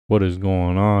What is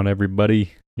going on,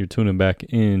 everybody? You're tuning back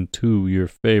into your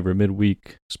favorite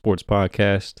midweek sports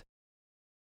podcast.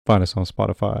 Find us on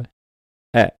Spotify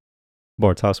at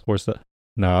Bartop Sports.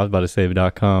 No, I was about to say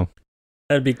 .com.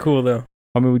 That'd be cool, though.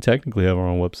 I mean, we technically have our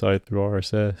own website through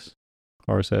RSS,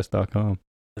 rss.com.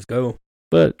 Let's go.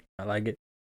 But I like it.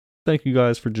 thank you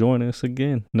guys for joining us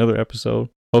again. Another episode.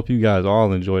 Hope you guys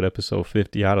all enjoyed episode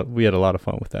 50. We had a lot of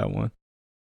fun with that one.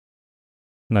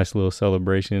 Nice little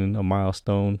celebration, a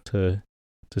milestone to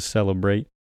celebrate.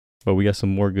 But we got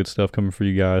some more good stuff coming for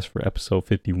you guys for episode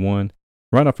 51.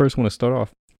 Ryan, I first want to start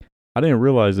off. I didn't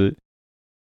realize it.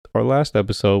 Our last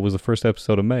episode was the first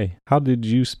episode of May. How did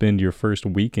you spend your first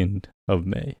weekend of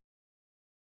May?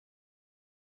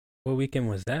 What weekend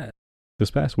was that?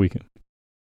 This past weekend.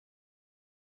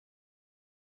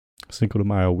 Cinco de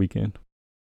Mayo weekend.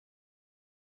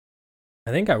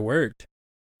 I think I worked.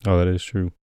 Oh, that is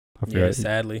true. I forgot. Yeah,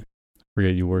 sadly.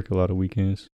 Forget you work a lot of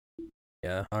weekends.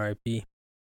 Yeah, R.I.P.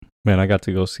 Man, I got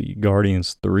to go see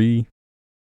Guardians 3.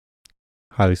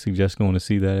 Highly suggest going to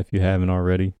see that if you haven't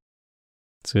already.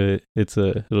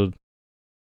 It'll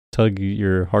tug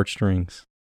your heartstrings.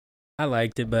 I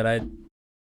liked it, but I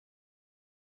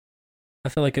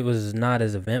feel like it was not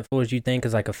as eventful as you think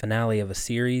as like a finale of a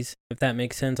series, if that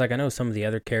makes sense. Like I know some of the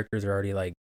other characters are already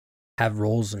like have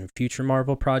roles in future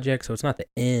Marvel projects, so it's not the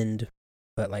end,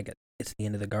 but like it's the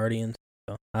end of the Guardians.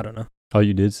 So I don't know. Oh,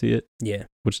 you did see it? Yeah.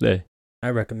 Which day? I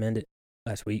recommend it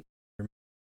last week.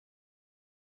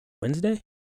 Wednesday?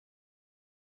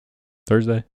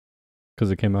 Thursday?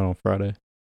 Because it came out on Friday.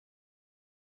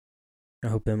 I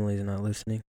hope Emily's not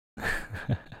listening.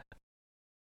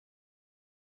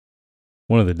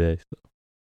 One of the days.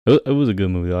 It was a good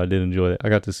movie, though. I did enjoy it. I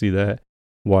got to see that.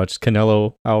 Watched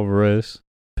Canelo Alvarez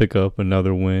pick up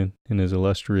another win in his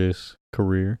illustrious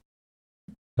career.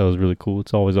 That was really cool.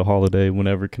 It's always a holiday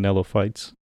whenever Canelo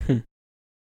fights.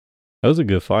 That was a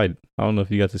good fight. I don't know if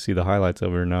you got to see the highlights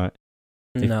of it or not.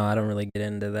 No, I don't really get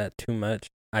into that too much.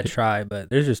 I try, but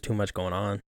there's just too much going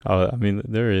on. I mean,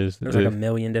 there is. There's like a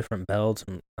million different belts,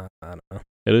 and I don't know.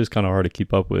 It is kind of hard to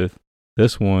keep up with.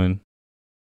 This one,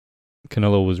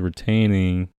 Canelo was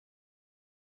retaining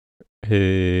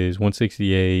his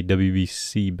 168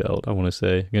 WBC belt, I want to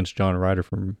say, against John Ryder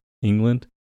from England.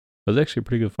 It was actually a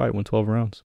pretty good fight, went 12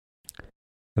 rounds.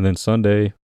 And then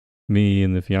Sunday, me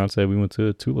and the fiance, we went to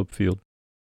a tulip field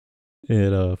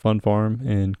at a fun farm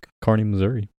in Kearney,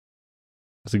 Missouri.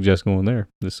 I suggest going there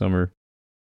this summer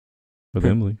with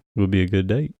Emily. It would be a good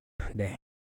date. Dang.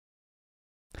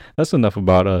 That's enough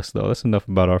about us, though. That's enough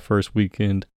about our first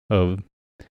weekend of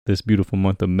this beautiful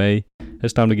month of May.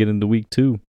 It's time to get into week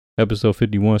 2, episode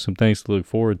 51. Some things to look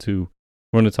forward to.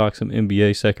 We're going to talk some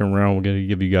NBA second round. We're going to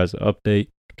give you guys an update,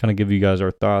 kind of give you guys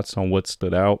our thoughts on what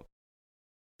stood out.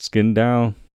 It's getting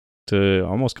down to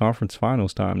almost conference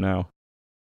finals time now.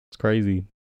 It's crazy.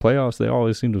 Playoffs, they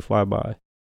always seem to fly by.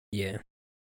 Yeah.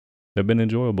 They've been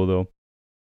enjoyable, though.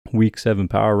 Week 7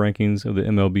 power rankings of the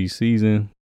MLB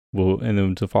season. And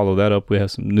then to follow that up, we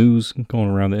have some news going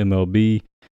around the MLB.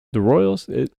 The Royals,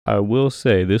 I will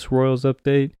say, this Royals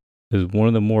update is one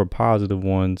of the more positive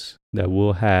ones that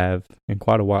we'll have in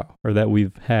quite a while, or that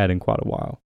we've had in quite a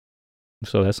while.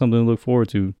 So that's something to look forward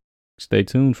to. Stay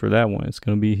tuned for that one. It's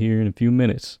going to be here in a few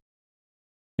minutes.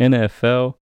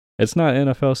 NFL, it's not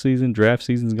NFL season. Draft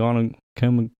season's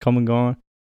come and gone.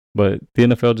 But the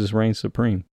NFL just reigns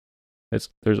supreme.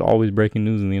 There's always breaking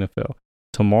news in the NFL.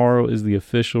 Tomorrow is the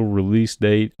official release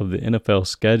date of the NFL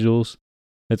schedules.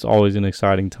 It's always an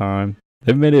exciting time.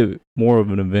 They've made it more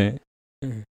of an event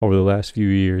over the last few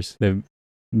years. They've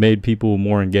made people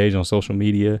more engaged on social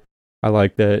media. I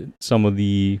like that some of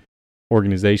the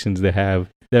organizations they have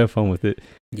fun with it.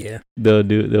 Yeah.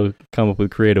 They'll come up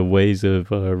with creative ways of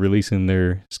releasing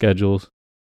their schedules.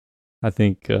 I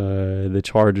think the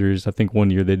Chargers, I think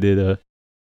one year they did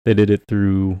it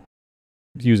through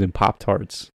using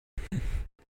Pop-Tarts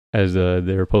as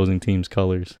their opposing team's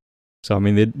colors. So, I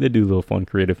mean, they do little fun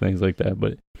creative things like that,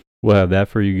 but we'll have that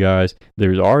for you guys.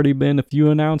 There's already been a few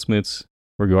announcements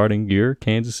regarding your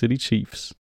Kansas City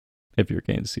Chiefs, if you're a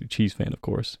Kansas City Chiefs fan, of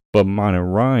course, but mine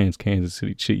and Ryan's Kansas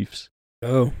City Chiefs.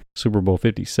 Oh. Super Bowl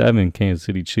 57 Kansas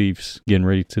City Chiefs getting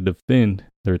ready to defend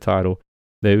their title.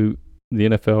 The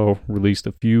NFL released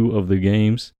a few of the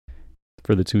games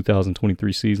for the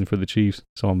 2023 season for the Chiefs,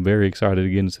 so I'm very excited to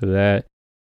get into that.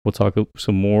 We'll talk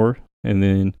some more, and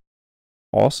then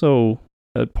also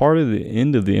at part of the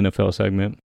end of the NFL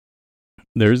segment,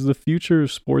 there's the future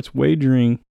of sports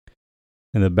wagering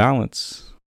and the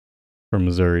balance for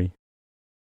Missouri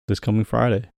this coming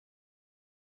Friday.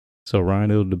 So,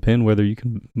 Ryan, it'll depend whether you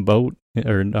can vote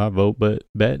or not vote, but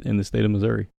bet in the state of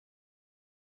Missouri.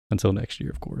 until next year,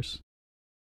 of course.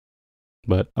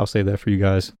 But I'll save that for you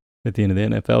guys at the end of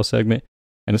the NFL segment.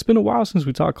 And it's been a while since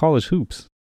we talked college hoops.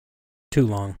 Too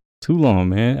long. Too long,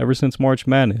 man. Ever since March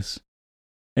Madness.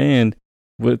 And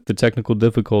with the technical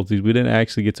difficulties, we didn't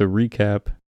actually get to recap,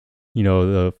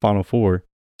 the Final Four.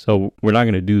 So we're not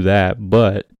going to do that.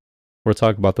 But we're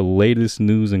talking about the latest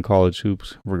news in college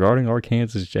hoops regarding our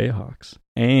Kansas Jayhawks.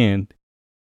 And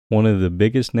one of the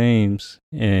biggest names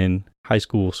in high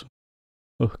school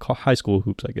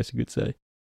hoops, I guess you could say.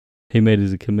 He made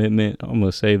his commitment. I'm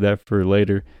going to save that for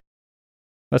later.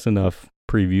 That's enough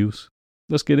previews.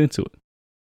 Let's get into it.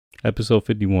 Episode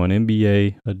 51,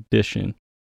 NBA edition,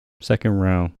 second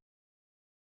round.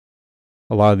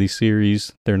 A lot of these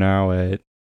series, they're now at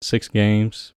 6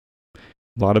 games. A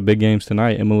lot of big games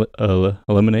tonight,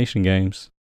 elimination games.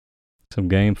 Some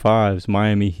game 5s,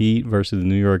 Miami Heat versus the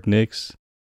New York Knicks.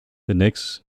 The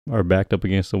Knicks are backed up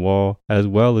against the wall, as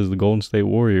well as the Golden State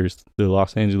Warriors. The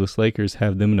Los Angeles Lakers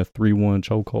have them in a 3-1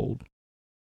 chokehold.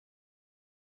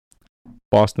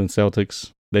 Boston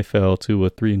Celtics, they fell to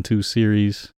a 3-2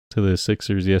 series to the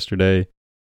Sixers yesterday.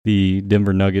 The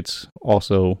Denver Nuggets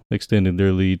also extended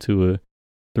their lead to a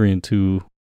 3-2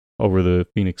 over the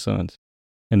Phoenix Suns.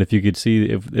 And if you could see,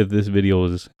 if this video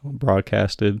is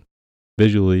broadcasted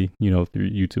visually, through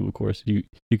YouTube, of course, you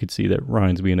could see that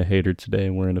Ryan's being a hater today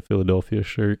and wearing a Philadelphia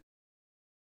shirt.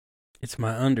 It's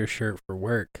my undershirt for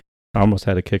work. I almost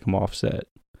had to kick him off set.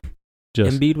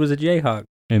 Embiid was a Jayhawk.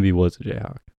 Embiid was a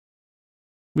Jayhawk.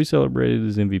 We celebrated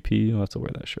his MVP. You'll have to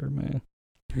wear that shirt, man.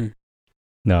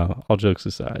 No, all jokes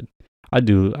aside, I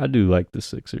do like the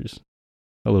Sixers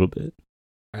a little bit.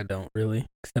 I don't really,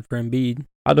 except for Embiid.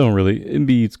 I don't really.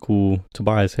 Embiid's cool.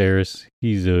 Tobias Harris,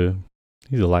 he's a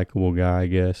likable guy, I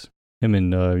guess. Him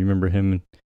and you remember him and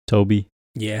Toby?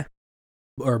 Yeah.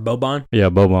 Or Boban? Yeah,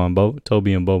 Boban.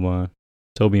 Toby and Boban.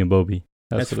 Toby and Bobby.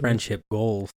 That's friendship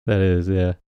goals. That is,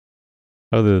 yeah.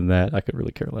 Other than that, I could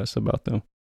really care less about them.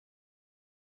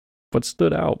 What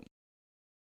stood out?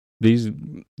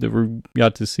 We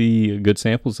got to see a good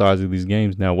sample size of these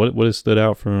games. Now, what has stood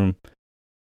out from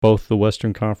both the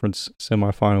Western Conference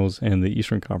semifinals and the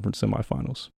Eastern Conference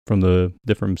semifinals from the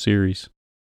different series?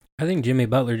 I think Jimmy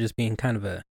Butler just being kind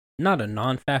of not a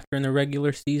non-factor in the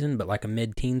regular season, but like a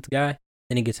mid-teens guy.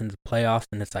 Then he gets into the playoffs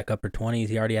and it's like upper 20s.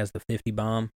 He already has the 50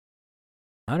 bomb.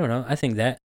 I don't know. I think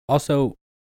that also,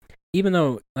 even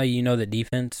though the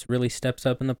defense really steps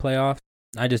up in the playoffs,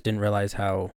 I just didn't realize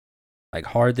how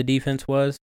hard the defense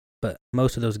was. But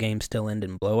most of those games still end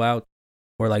in blowouts,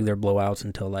 or they're blowouts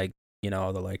until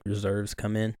all the reserves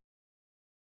come in.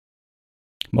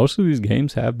 Most of these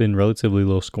games have been relatively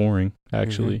low scoring,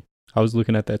 actually. Mm-hmm. I was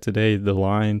looking at that today. The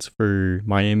lines for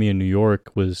Miami and New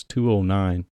York was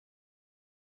 209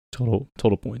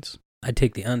 total points. I'd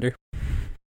take the under.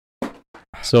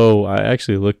 So I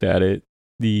actually looked at it.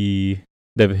 They've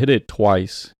hit it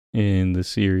twice in the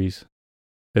series.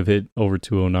 They've hit over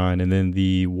 209, and then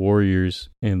the Warriors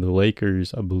and the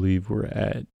Lakers, I believe, were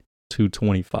at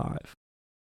 225,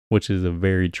 which is a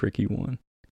very tricky one.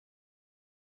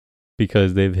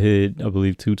 Because they've hit, I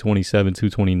believe, 227,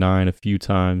 229 a few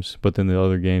times, but then the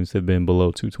other games have been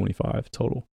below 225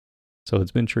 total. So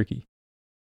it's been tricky.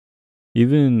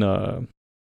 Even I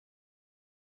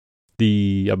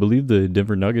believe the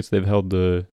Denver Nuggets, they've held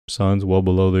the Suns well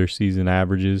below their season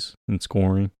averages in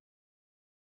scoring.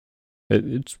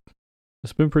 It's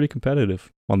been pretty competitive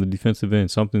on the defensive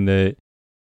end, something that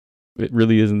it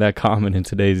really isn't that common in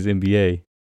today's NBA.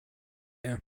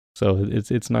 Yeah. So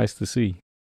it's nice to see.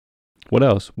 What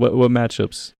else? What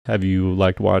matchups have you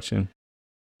liked watching?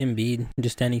 Embiid,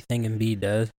 just anything Embiid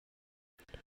does.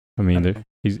 I mean,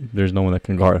 there's no one that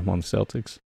can guard him on the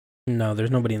Celtics. No,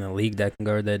 there's nobody in the league that can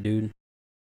guard that dude.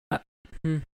 I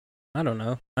don't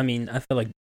know. I mean, I feel like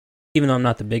even though I'm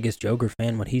not the biggest Joker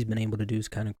fan, what he's been able to do is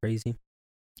kind of crazy.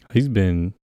 He's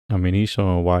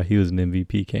showing why he was an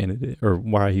MVP candidate, or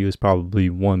why he was probably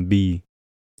 1B.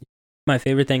 My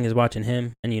favorite thing is watching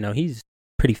him, and he's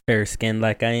pretty fair-skinned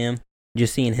like I am.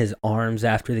 Just seeing his arms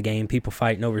after the game, people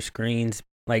fighting over screens,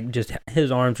 just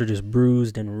his arms are just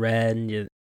bruised and red and just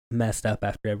messed up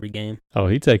after every game. Oh,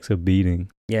 he takes a beating.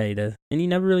 Yeah, he does. And he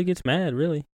never really gets mad,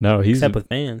 really. No, except with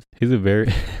fans. He's a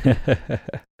very...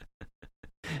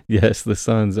 Yes, the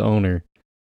Suns owner.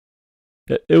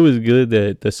 It was good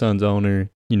that the Suns owner,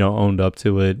 owned up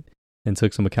to it and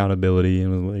took some accountability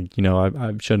and was like,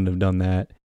 I shouldn't have done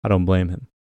that. I don't blame him.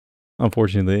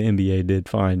 Unfortunately, the NBA did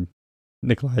fine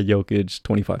Nikola Jokic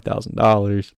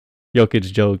 $25,000.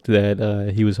 Jokic joked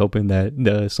that he was hoping that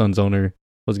the Suns owner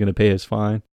was going to pay his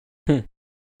fine.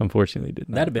 Unfortunately, did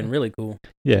not. That'd have been really cool.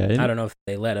 Yeah. I don't know if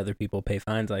they let other people pay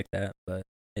fines like that, but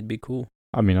it'd be cool.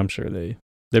 I mean, I'm sure they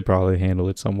probably handle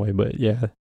it some way, but yeah,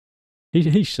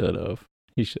 he should have.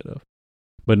 He should have.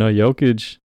 But no,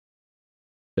 Jokic.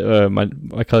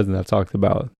 My cousin I've talked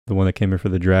about, the one that came here for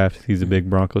the draft. He's a big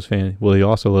Broncos fan. Well, he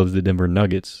also loves the Denver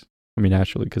Nuggets. I mean,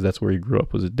 naturally, because that's where he grew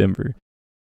up, was in Denver.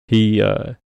 He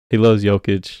loves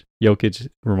Jokic. Jokic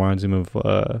reminds him of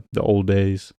the old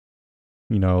days.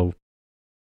 You know,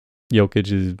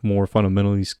 Jokic is more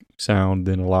fundamentally sound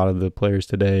than a lot of the players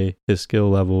today. His skill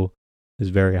level is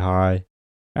very high.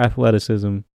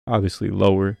 Athleticism, obviously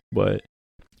lower, but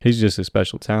he's just a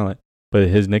special talent. But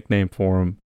his nickname for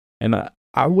him, and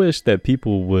I wish that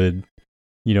people would,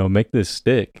 make this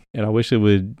stick, and I wish it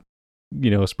would,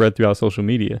 spread throughout social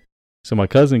media. So my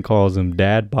cousin calls him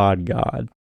Dad Bod God.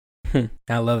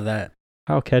 I love that.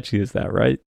 How catchy is that,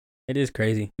 right? It is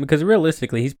crazy. Because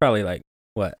realistically, he's probably like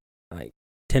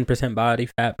 10% body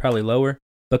fat, probably lower.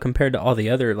 But compared to all the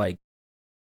other, I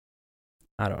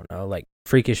don't know,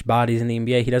 freakish bodies in the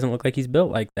NBA, he doesn't look like he's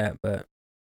built like that. But,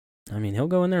 I mean, he'll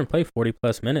go in there and play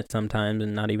 40-plus minutes sometimes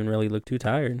and not even really look too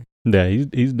tired. Yeah,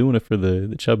 he's doing it for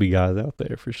the chubby guys out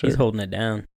there, for sure. He's holding it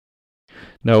down.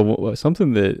 No, a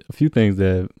few things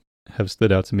that have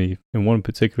stood out to me, and one in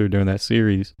particular during that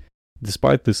series,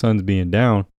 despite the Suns being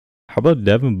down, how about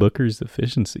Devin Booker's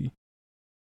efficiency?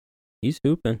 He's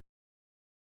hooping.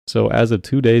 So as of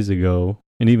 2 days ago,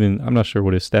 and even, I'm not sure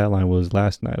what his stat line was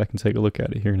last night. I can take a look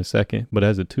at it here in a second. But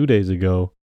as of 2 days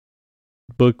ago,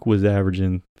 Book was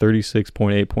averaging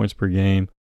 36.8 points per game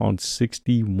on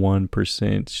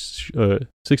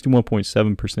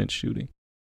 61.7% shooting.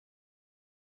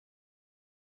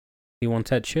 He wants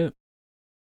that chip.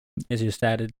 It's just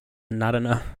added not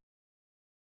enough.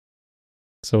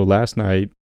 So last night,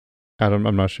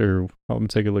 I'm not sure. I'm gonna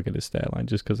take a look at his stat line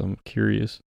just because I'm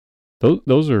curious.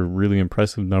 Those are really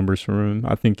impressive numbers from him.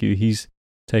 I think he's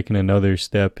taken another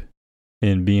step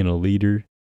in being a leader.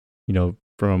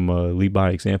 From a lead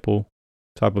by example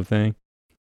type of thing.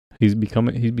 He's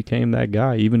became that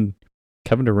guy. Even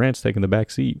Kevin Durant's taking the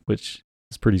back seat, which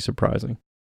is pretty surprising.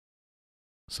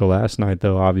 So last night,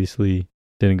 though, obviously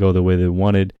didn't go the way they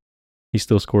wanted. He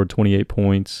still scored 28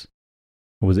 points.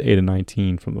 It was 8 of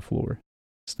 19 from the floor.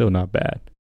 Still not bad.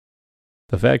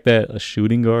 The fact that a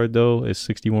shooting guard, though, is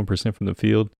 61% from the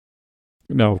field.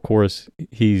 Now, of course,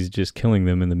 he's just killing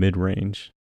them in the mid-range.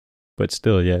 But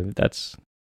still, yeah, that's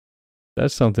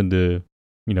something to,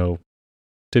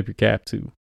 tip your cap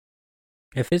to.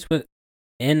 If it's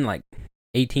within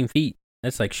 18 feet,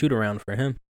 that's like shoot around for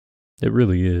him. It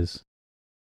really is.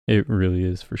 It really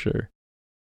is for sure.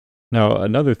 Now,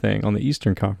 another thing on the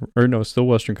Eastern Conference, still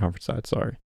Western Conference side,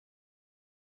 sorry.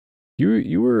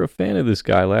 You were a fan of this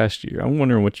guy last year. I'm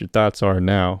wondering what your thoughts are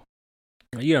now.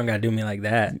 You don't got to do me like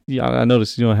that. Yeah, I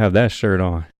noticed you don't have that shirt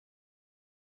on.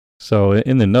 So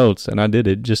in the notes, and I did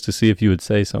it just to see if you would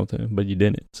say something, but you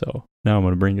didn't. So now I'm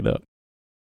going to bring it up.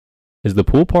 Is the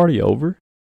pool party over?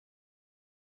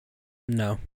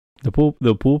 No. The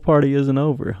pool party isn't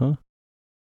over, huh?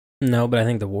 No, but I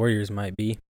think the Warriors might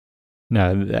be.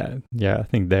 No, yeah, I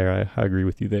think I agree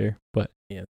with you there. But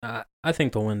yeah, I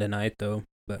think they'll win tonight, though.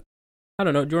 But I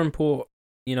don't know. Jordan Poole,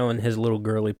 in his little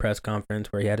girly press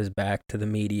conference where he had his back to the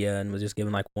media and was just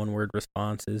giving one-word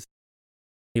responses,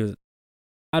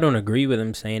 I don't agree with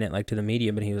him saying it to the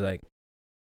media, but he was like,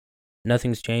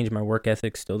 nothing's changed. My work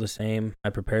ethic's still the same. I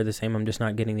prepare the same. I'm just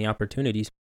not getting the opportunities.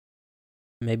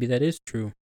 Maybe that is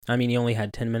true. I mean, he only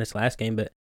had 10 minutes last game,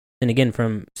 but then again,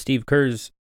 from Steve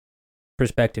Kerr's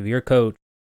perspective, your coach,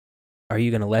 are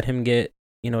you going to let him get,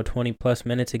 20-plus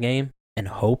minutes a game and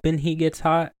hoping he gets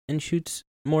hot and shoots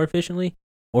more efficiently?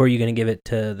 Or are you going to give it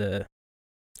to the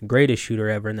greatest shooter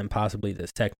ever and then possibly the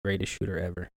second greatest shooter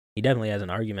ever? He definitely has an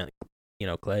argument.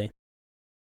 Clay.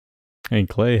 And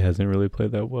Clay hasn't really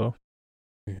played that well.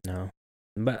 No.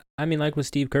 But, I mean, like what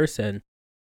Steve Kerr said,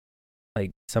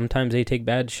 sometimes they take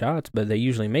bad shots, but they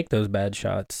usually make those bad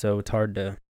shots, so it's hard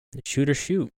to shoot or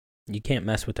shoot. You can't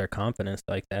mess with their confidence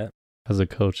like that. As a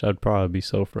coach, I'd probably be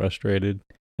so frustrated,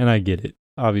 and I get it.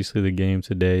 Obviously, the game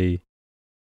today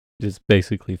is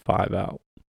basically 5 out.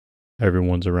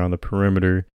 Everyone's around the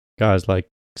perimeter. Guys like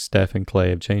Steph and Clay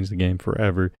have changed the game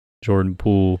forever. Jordan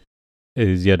Poole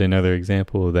is yet another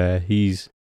example of that. He's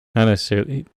not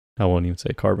necessarily, I won't even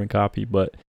say carbon copy,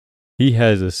 but he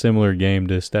has a similar game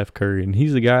to Steph Curry, and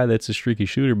he's a guy that's a streaky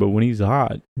shooter, but when he's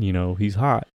hot, he's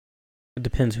hot. It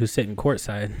depends who's sitting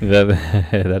courtside.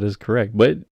 That is correct.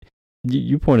 But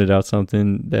you pointed out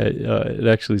something that it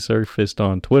actually surfaced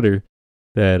on Twitter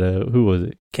that, who was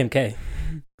it? Kim K.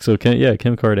 So,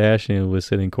 Kim Kardashian was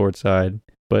sitting courtside,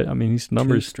 but, I mean, his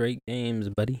numbers. 2 straight games,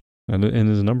 buddy. And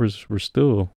his numbers were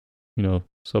still,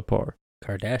 subpar.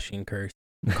 Kardashian curse.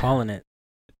 I'm calling it.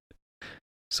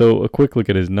 So a quick look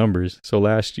at his numbers. So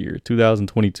last year,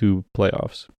 2022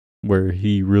 playoffs, where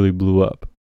he really blew up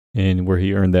and where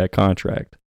he earned that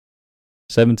contract.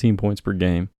 17 points per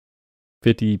game,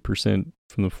 50%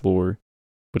 from the floor,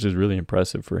 which is really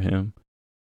impressive for him.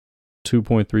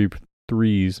 2.3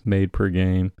 threes made per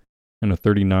game and a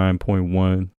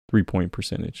 39.1 3-point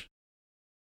percentage.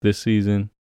 This season,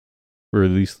 or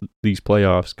at least these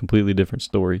playoffs, completely different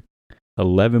story.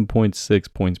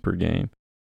 11.6 points per game.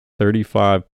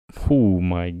 35, oh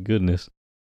my goodness,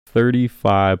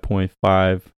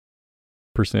 35.5%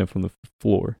 from the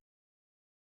floor.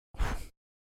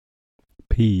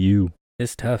 PU.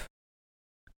 It's tough.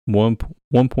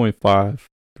 1.5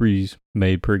 threes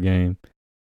made per game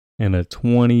and a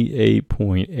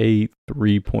 28.8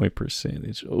 3-point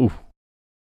percentage. Oh,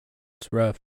 it's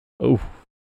rough. Oh,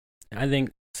 I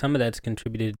think some of that's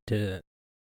contributed to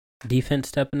defense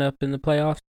stepping up in the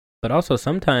playoffs, but also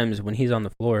sometimes when he's on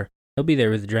the floor, he'll be there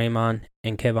with Draymond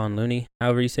and Kevon Looney,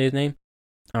 however you say his name.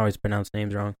 I always pronounce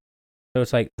names wrong. So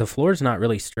it's like the floor's not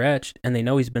really stretched, and they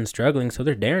know he's been struggling, so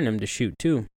they're daring him to shoot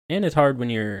too. And it's hard when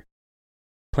you're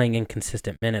playing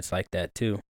inconsistent minutes like that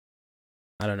too.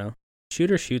 I don't know.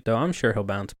 Shoot or shoot, though. I'm sure he'll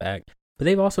bounce back. But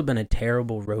they've also been a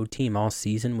terrible road team all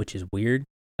season, which is weird.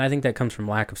 I think that comes from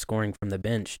lack of scoring from the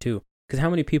bench too. Because how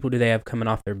many people do they have coming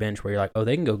off their bench where you're like, oh,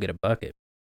 they can go get a bucket?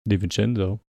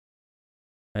 DiVincenzo.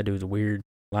 That dude's a weird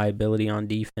liability on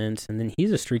defense. And then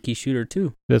he's a streaky shooter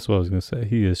too. That's what I was going to say.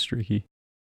 He is streaky.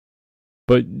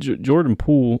 But Jordan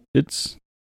Poole, it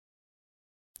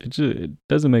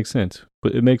doesn't make sense.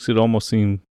 But it makes it almost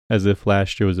seem as if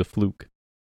last year was a fluke.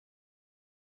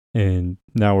 And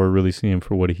now we're really seeing him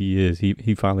for what he is.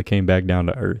 He finally came back down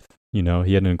to earth. You know,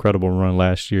 he had an incredible run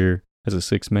last year as a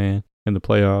sixth man in the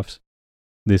playoffs.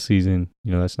 This season,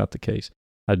 you know, that's not the case.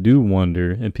 I do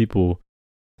wonder, and people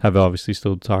have obviously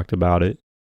still talked about it,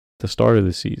 the start of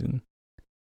the season.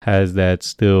 Has that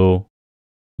still,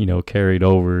 you know, carried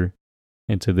over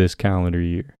into this calendar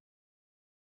year?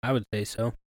 I would say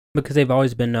so. Because they've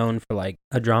always been known for like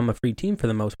a drama-free team for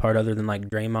the most part, other than like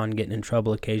Draymond getting in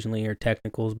trouble occasionally or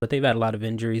technicals. But they've had a lot of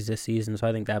injuries this season, so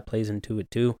I think that plays into it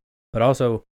too. But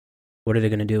also, what are they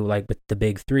going to do like with the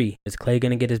big three? Is Clay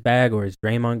going to get his bag, or is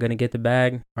Draymond going to get the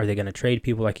bag? Are they going to trade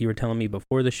people like you were telling me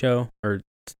before the show, or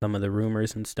some of the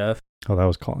rumors and stuff? Oh, that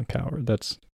was Colin Cowherd.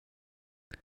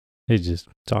 He's just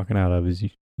talking out of his,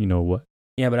 you know what.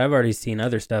 Yeah, but I've already seen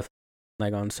other stuff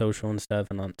like on social and stuff,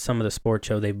 and on some of the sports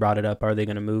show they brought it up. Are they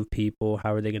going to move people?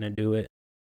 How are they going to do it?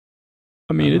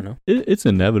 I mean, it's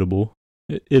inevitable.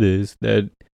 It is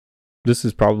that this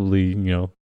is probably, you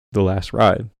know, the last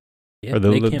ride. Yeah, or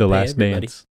the last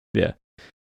dance. Yeah.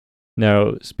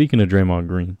 Now, speaking of Draymond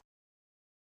Green,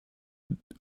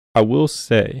 I will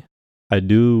say I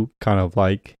do kind of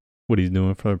like what he's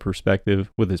doing from a perspective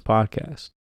with his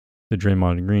podcast, the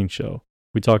Draymond Green Show.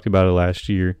 We talked about it last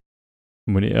year.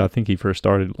 I think he first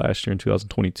started last year in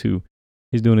 2022.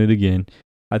 He's doing it again.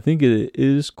 I think it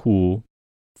is cool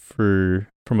from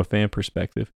a fan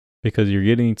perspective because you're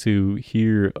getting to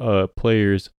hear a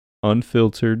player's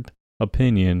unfiltered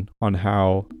opinion on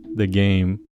how the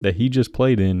game that he just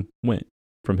played in went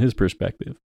from his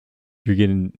perspective. You're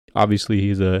getting, obviously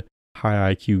he's a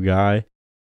high IQ guy.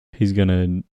 He's going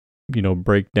to, you know,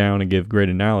 break down and give great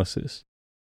analysis.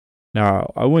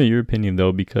 Now, I want your opinion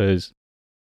though, because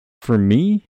for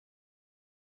me,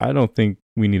 I don't think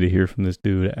we need to hear from this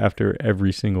dude after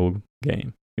every single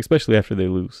game, especially after they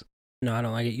lose. No, I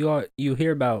don't like it. You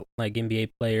hear about like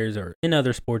NBA players, or in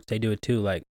other sports they do it too.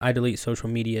 Like I delete social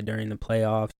media during the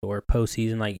playoffs or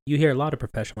postseason. Like you hear a lot of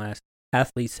professional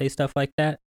athletes say stuff like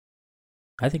that.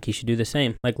 I think he should do the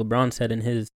same. Like LeBron said in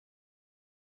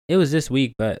it was this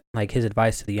week, but like his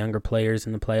advice to the younger players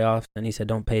in the playoffs, and he said,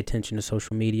 don't pay attention to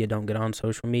social media, don't get on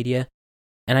social media.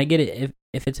 And I get it.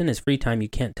 If it's in his free time, you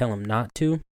can't tell him not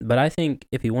to. But I think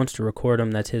if he wants to record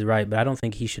them, that's his right. But I don't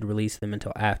think he should release them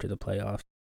until after the playoffs.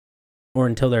 Or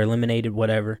until they're eliminated,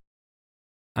 whatever.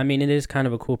 I mean, it is kind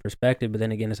of a cool perspective, but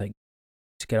then again, it's like,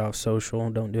 just get off social,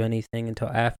 don't do anything until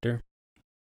after.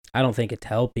 I don't think it's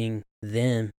helping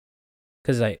them.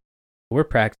 Because, like, we're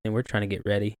practicing, we're trying to get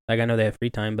ready. Like, I know they have free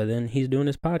time, but then he's doing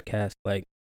his podcast. Like,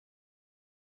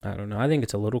 I don't know. I think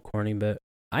it's a little corny, but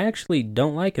I actually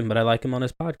don't like him, but I like him on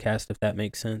his podcast, if that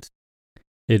makes sense.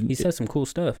 He says some cool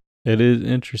stuff. It is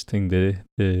interesting that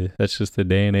that's just the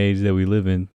day and age that we live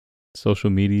in. Social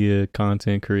media,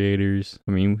 content creators.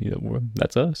 I mean,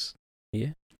 that's us.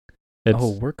 Yeah.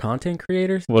 We're content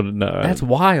creators? Well, no. That's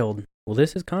wild. Well,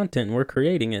 this is content, and we're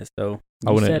creating it, so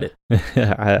you said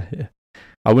it.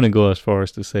 I wouldn't go as far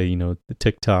as to say, you know, the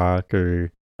TikTok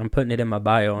or... I'm putting it in my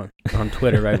bio on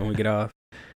Twitter right when we get off.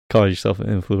 Call yourself an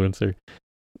influencer.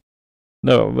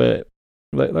 No, but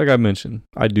like I mentioned,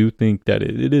 I do think that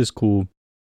it is cool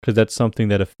because that's something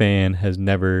that a fan has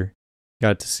never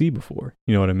got to see before.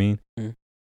 You know what I mean? Mm.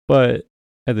 But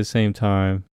at the same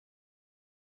time,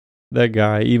 that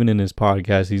guy, even in his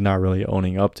podcast, he's not really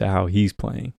owning up to how he's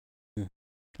playing. Mm.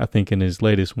 I think in his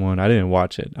latest one, I didn't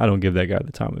watch it. I don't give that guy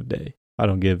the time of day. I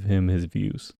don't give him his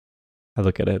views. I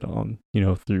look at it on,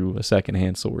 through a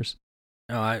secondhand source.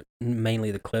 Oh,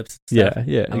 mainly the clips. And stuff.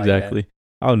 Yeah, I exactly.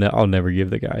 Like I'll never give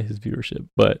the guy his viewership,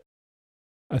 but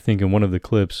I think in one of the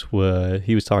clips,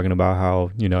 he was talking about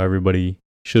how everybody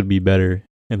should be better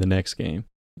in the next game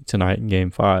tonight in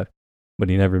Game 5, but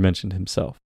he never mentioned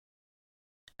himself.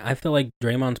 I feel like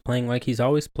Draymond's playing like he's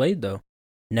always played, though.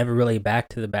 Never really back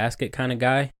to the basket kind of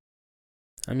guy.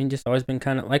 I mean, just always been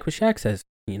kind of like what Shaq says,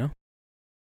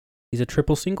 He's a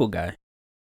triple single guy.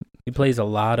 He plays a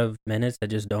lot of minutes that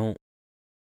just don't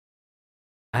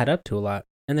add up to a lot.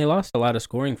 And they lost a lot of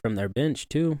scoring from their bench,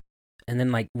 too. And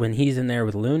then, like, when he's in there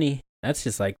with Looney, that's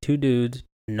just like two dudes,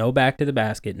 no back to the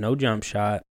basket, no jump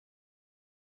shot.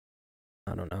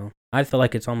 I don't know. I feel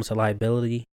like it's almost a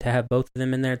liability to have both of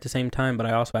them in there at the same time, but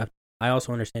I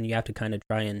also understand you have to kind of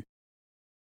try and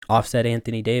offset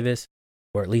Anthony Davis,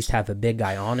 or at least have a big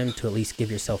guy on him to at least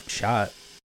give yourself a shot.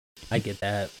 I get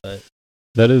that, but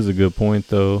that is a good point,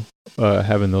 though.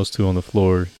 Having those two on the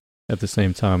floor at the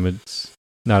same time, it's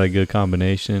not a good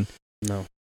combination. No.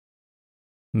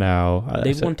 Now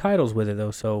they've won titles with it,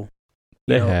 though, so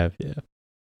they have, yeah.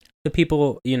 The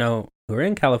people, who are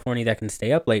in California that can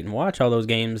stay up late and watch all those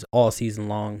games all season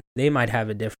long, they might have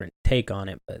a different take on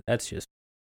it, but that's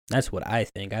what I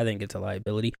think. I think it's a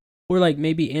liability. Or like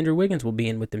maybe Andrew Wiggins will be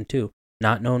in with them too.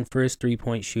 Not known for his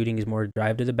 3-point shooting, he's more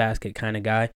drive to the basket kind of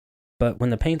guy. But when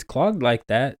the paint's clogged like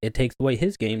that, it takes away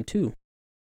his game too.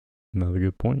 Another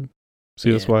good point. See,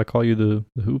 that's why I call you the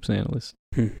hoops analyst.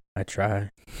 I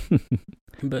try.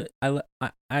 But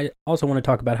I also want to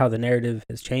talk about how the narrative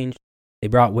has changed. They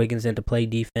brought Wiggins in to play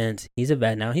defense. He's a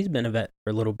vet now. He's been a vet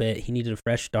for a little bit. He needed a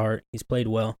fresh start. He's played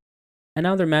well. And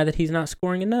now they're mad that he's not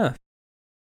scoring enough.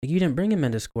 Like, you didn't bring him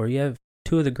in to score. You have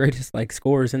two of the greatest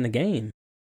scorers in the game.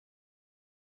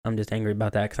 I'm just angry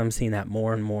about that because I'm seeing that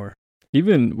more and more.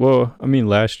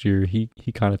 Last year he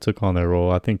kind of took on that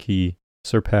role. I think he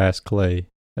surpassed Clay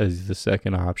as the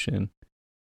second option,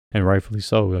 and rightfully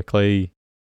so. Like Clay,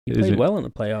 he played well in the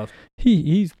playoffs.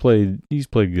 He's played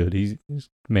good. He's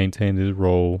maintained his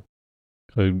role.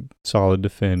 A solid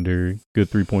defender, good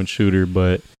 3-point shooter,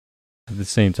 but at the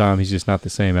same time, he's just not the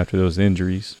same after those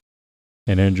injuries.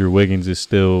 And Andrew Wiggins is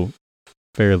still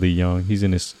fairly young. He's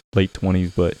in his late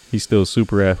 20s, but he's still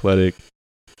super athletic.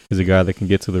 He's a guy that can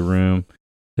get to the rim.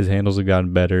 His handles have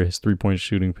gotten better. His 3-point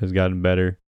shooting has gotten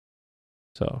better.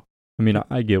 So,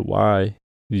 I get why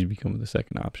he's becoming the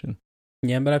second option.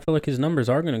 Yeah, but I feel like his numbers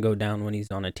are going to go down when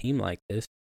he's on a team like this,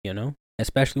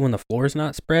 Especially when the floor is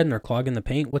not spread and they're clogging the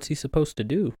paint. What's he supposed to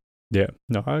do? Yeah,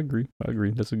 no, I agree.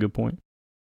 That's a good point.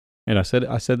 And I said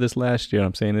this last year, and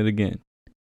I'm saying it again.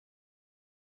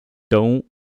 Don't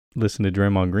listen to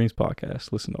Draymond Green's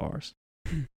podcast. Listen to ours.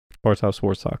 Bar Top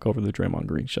Sports Talk over the Draymond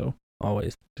Green Show.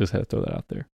 Always. Just had to throw that out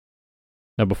there.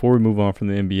 Now, before we move on from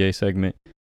the NBA segment,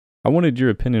 I wanted your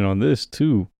opinion on this,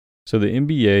 too. So the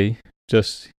NBA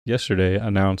just yesterday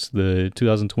announced the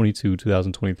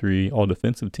 2022-2023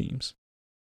 all-defensive teams.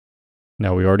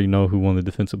 Now, we already know who won the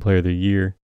Defensive Player of the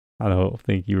Year. I don't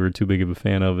think you were too big of a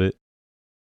fan of it.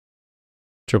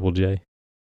 Triple J.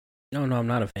 No, I'm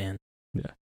not a fan.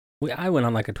 Yeah. I went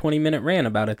on like a 20-minute rant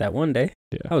about it that one day.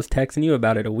 Yeah. I was texting you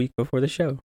about it a week before the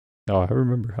show. Oh, I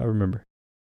remember.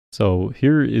 So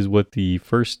here is what the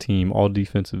first team, all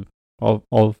defensive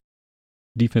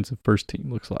first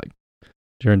team looks like.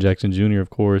 Jaren Jackson Jr., of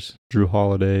course, Drew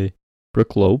Holiday,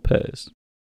 Brook Lopez.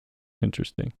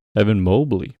 Interesting. Evan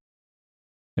Mobley.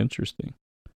 Interesting.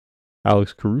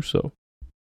 Alex Caruso.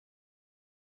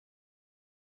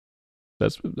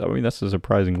 That's a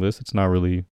surprising list. It's not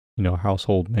really,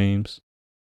 household names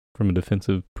from a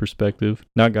defensive perspective.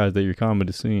 Not guys that you're common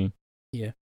to seeing.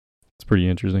 Yeah. It's pretty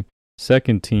interesting.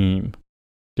 Second team,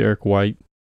 Derek White,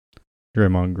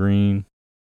 Draymond Green,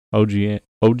 OG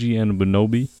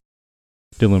Anunoby,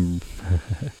 Dylan.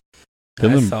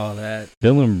 I saw that.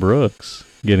 Dylan Brooks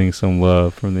getting some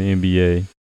love from the NBA.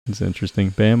 It's interesting.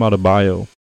 Bam Adebayo.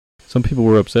 Some people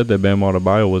were upset that Bam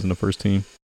Adebayo wasn't the first team.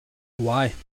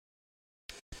 Why?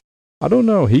 I don't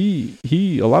know.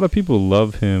 A lot of people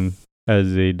love him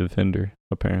as a defender,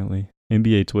 apparently.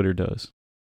 NBA Twitter does.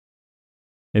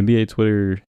 NBA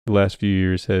Twitter the last few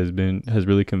years has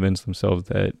really convinced themselves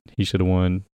that he should have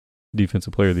won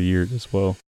Defensive Player of the Year as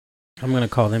well. I'm going to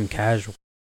call them casual.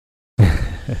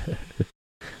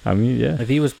 I mean, yeah. If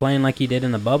he was playing like he did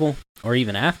in the bubble, or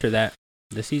even after that,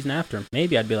 the season after,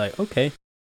 maybe I'd be like, okay.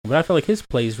 But I feel like his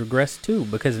plays regressed too,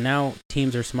 because now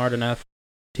teams are smart enough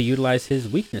to utilize his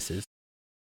weaknesses.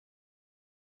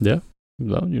 Yeah,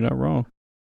 no, you're not wrong.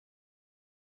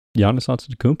 Giannis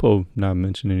Antetokounmpo not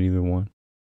mentioning either one.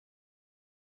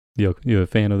 You a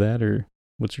fan of that, or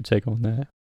what's your take on that?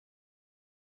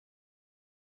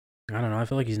 I don't know. I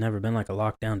feel like he's never been like a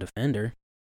lockdown defender.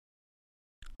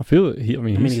 I feel it.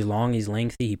 He's long, he's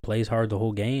lengthy, he plays hard the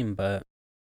whole game, but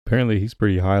apparently he's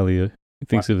pretty highly. He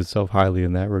thinks of himself highly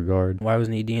in that regard. Why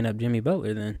wasn't he D'ing up Jimmy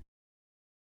Butler then?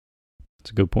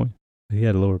 That's a good point. He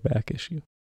had a lower back issue.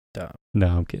 Duh. No,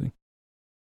 I'm kidding.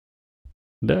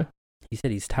 Yeah. He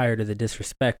said he's tired of the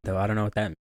disrespect, though. I don't know what that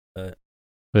means, but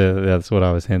That's what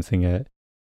I was hinting at.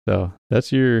 So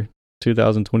that's your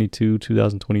 2022,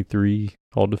 2023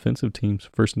 all defensive teams,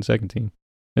 first and second team.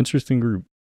 Interesting group.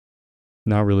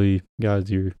 Not really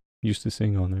guys you're used to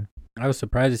seeing on there. I was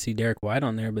surprised to see Derek White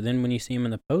on there, but then when you see him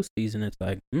in the postseason, it's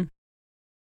like,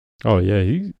 Oh yeah,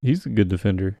 he's a good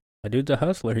defender. A dude's a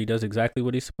hustler. He does exactly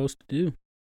what he's supposed to do.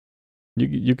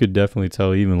 You could definitely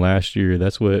tell even last year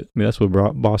that's what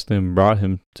Boston brought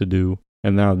him to do,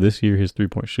 and now this year his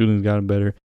 3-point shooting's gotten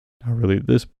better. Not really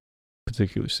this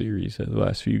particular series, the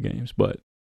last few games, but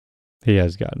he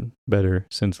has gotten better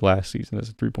since last season as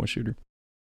a 3-point shooter.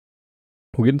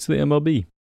 We'll get into the MLB.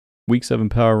 Week 7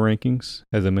 power rankings,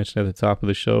 as I mentioned at the top of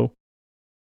the show,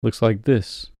 looks like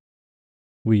this.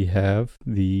 We have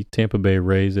the Tampa Bay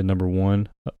Rays at number 1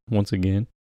 once again.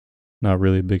 Not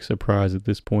really a big surprise at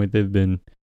this point. They've been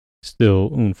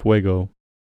still un fuego.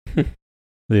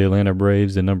 The Atlanta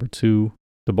Braves at number 2.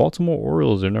 The Baltimore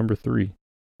Orioles are number 3.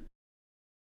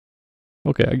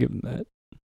 Okay, I give them that.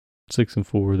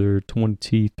 6-4. They're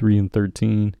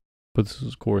 23-13. But this is,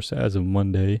 of course, as of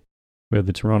Monday. We have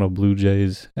the Toronto Blue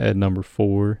Jays at number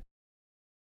 4.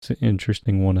 It's an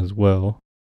interesting one as well.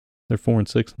 They're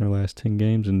 4-6 in their last 10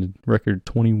 games and the record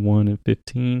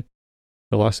 21-15.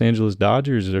 The Los Angeles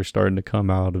Dodgers are starting to come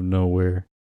out of nowhere.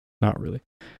 Not really.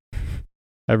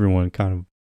 Everyone kind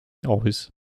of always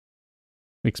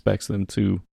expects them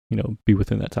to, be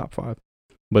within that top 5.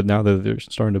 But now that they're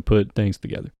starting to put things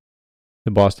together.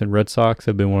 The Boston Red Sox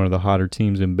have been one of the hotter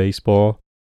teams in baseball.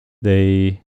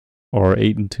 They are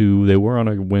 8-2. They were on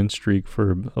a win streak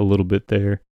for a little bit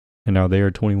there, and now they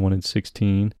are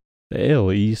 21-16. The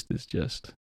AL East is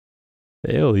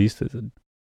a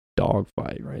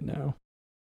dogfight right now.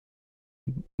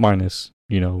 Minus,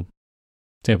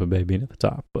 Tampa Bay being at the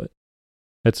top, but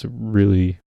that's a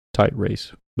really tight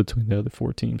race between the other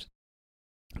 4 teams.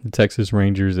 The Texas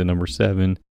Rangers at number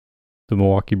 7, the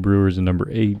Milwaukee Brewers at number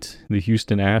 8, the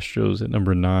Houston Astros at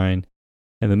number 9,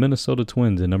 and the Minnesota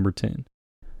Twins at number 10.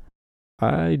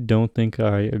 I don't think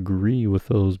I agree with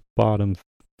those bottom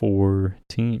 4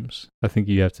 teams. I think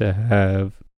you have to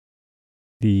have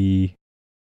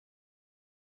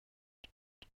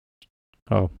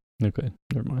okay,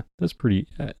 never mind. That's pretty,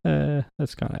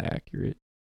 that's kind of accurate.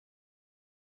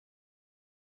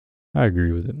 I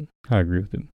agree with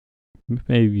it.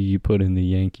 Maybe you put in the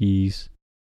Yankees.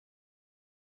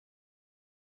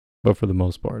 But for the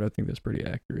most part, I think that's pretty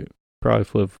accurate. Probably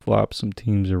flip-flop some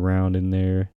teams around in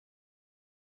there.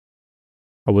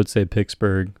 I would say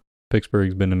Pittsburgh.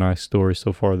 Pittsburgh's been a nice story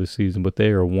so far this season, but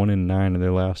they are 1-9 in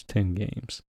their last 10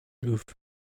 games. Oof.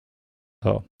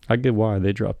 Oh, I get why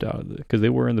they dropped out of it, because they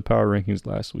were in the power rankings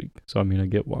last week. So, I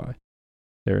get why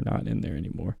they're not in there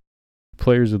anymore.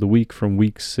 Players of the week from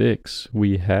week 6,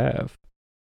 we have.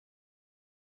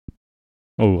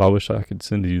 Oh, I wish I could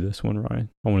send you this one, Ryan.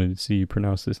 I wanted to see you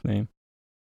pronounce this name.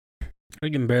 I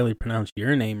can barely pronounce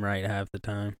your name right half the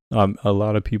time. A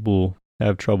lot of people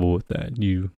have trouble with that.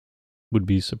 You would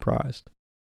be surprised.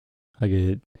 I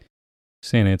get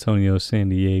San Antonio, San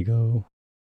Diego.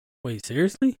 Wait,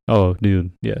 seriously? Oh,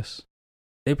 dude, yes.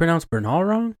 They pronounce Bernal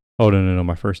wrong? Oh, no,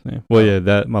 my first name. Well,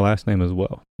 yeah, my last name as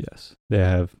well. Yes, they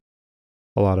have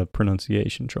a lot of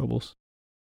pronunciation troubles.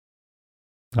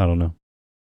 I don't know.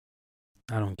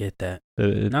 I don't get that.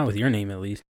 Not with your name, at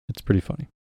least. It's pretty funny.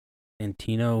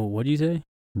 Antino, what do you say?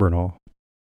 Bernal.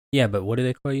 Yeah, but what do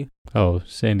they call you? Oh,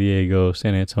 San Diego,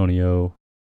 San Antonio,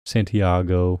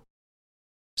 Santiago,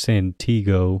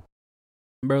 Santiago.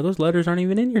 Bro, those letters aren't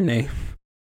even in your name.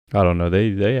 I don't know.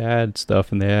 They add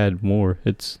stuff and they add more.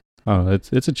 It's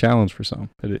a challenge for some.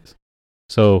 It is.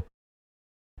 So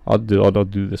I'll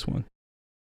do this one.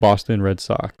 Boston Red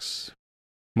Sox.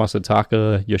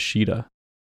 Masataka Yoshida.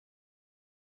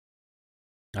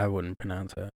 I wouldn't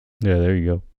pronounce that. Yeah, there you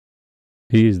go.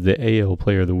 He is the AL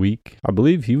Player of the Week. I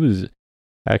believe he was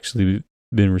actually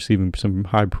been receiving some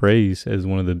high praise as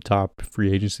one of the top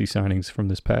free agency signings from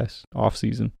this past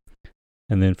offseason.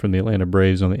 And then from the Atlanta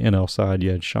Braves on the NL side,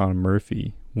 you had Sean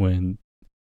Murphy win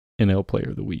NL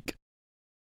Player of the Week.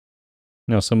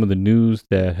 Now, some of the news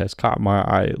that has caught my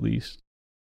eye, at least,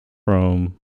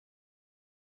 from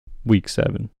Week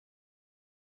 7.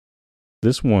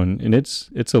 This one, and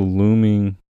it's a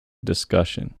looming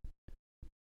discussion.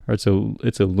 Or it's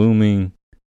a looming,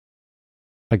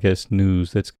 I guess,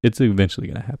 news it's eventually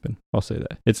going to happen. I'll say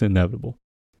that. It's inevitable.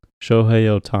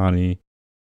 Shohei Ohtani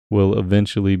will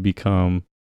eventually become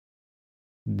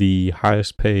the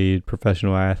highest paid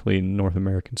professional athlete in North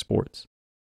American sports.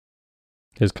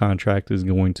 His contract is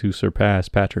going to surpass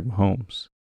Patrick Mahomes,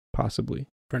 possibly.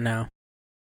 For now.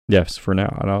 Yes, for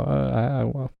now.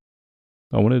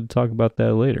 I wanted to talk about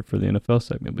that later for the NFL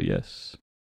segment, but yes.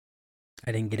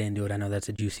 I didn't get into it. I know that's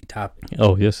a juicy topic.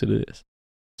 Oh, yes, it is.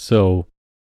 So,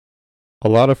 a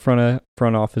lot of front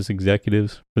office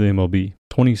executives for the MLB,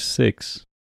 26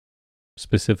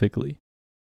 specifically,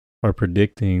 are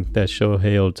predicting that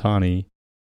Shohei Ohtani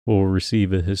will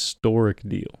receive a historic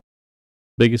deal.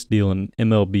 Biggest deal in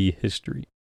MLB history.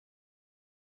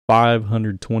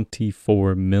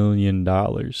 $524 million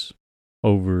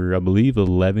over, I believe,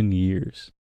 11 years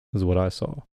is what I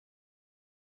saw.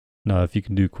 Now, if you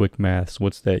can do quick maths,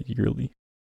 what's that yearly?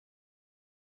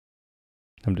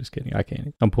 I'm just kidding. I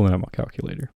can't. I'm pulling out my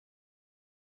calculator.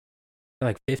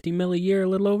 Like 50 mil a year, a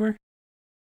little over?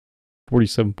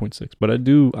 47.6. But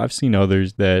I've seen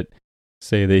others that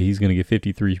say that he's going to get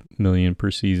 53 million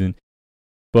per season.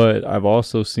 But I've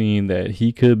also seen that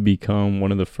he could become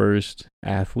one of the first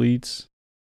athletes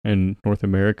in North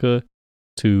America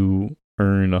to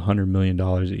earn $100 million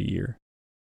a year.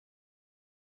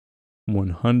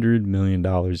 $100 million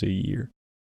a year.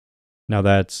 Now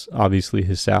that's obviously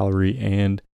his salary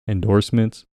and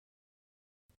endorsements.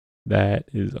 That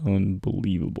is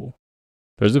unbelievable.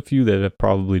 There's a few that have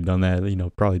probably done that,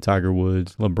 probably Tiger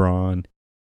Woods, LeBron,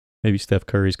 maybe Steph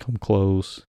Curry's come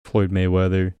close, Floyd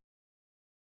Mayweather.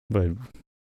 But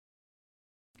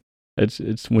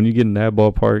it's when you get in that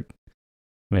ballpark,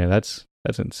 man, that's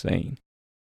insane.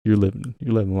 You're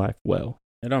living life well.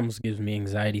 It almost gives me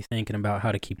anxiety thinking about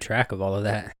how to keep track of all of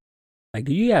that. Like,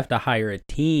 do you have to hire a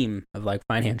team of like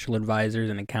financial advisors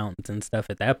and accountants and stuff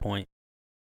at that point?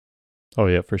 Oh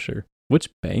yeah, for sure. Which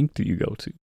bank do you go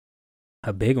to?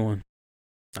 A big one.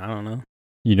 I don't know.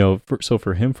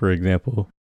 For him, for example,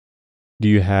 do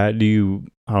you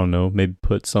I don't know, maybe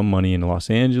put some money in Los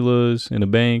Angeles in a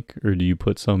bank, or do you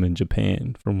put some in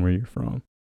Japan from where you're from?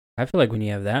 I feel like when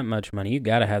you have that much money, you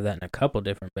got to have that in a couple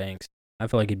different banks. I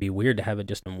feel like it'd be weird to have it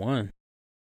just in one.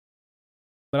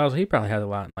 But also, he probably has a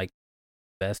lot in, like,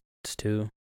 investments too,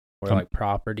 or like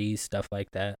properties, stuff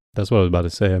like that. That's what I was about to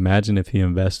say. Imagine if he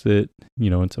invested,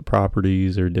 into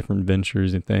properties or different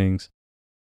ventures and things.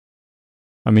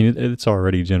 I mean, it's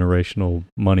already generational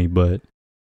money, but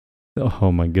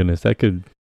oh my goodness, that could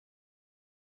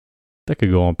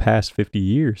go on past 50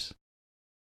 years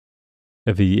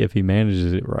if he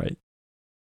manages it right.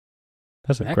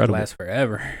 That's incredible. That could last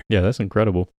forever. Yeah, that's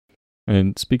incredible.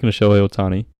 And speaking of Shohei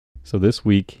Ohtani, so this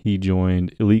week he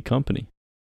joined Elite Company,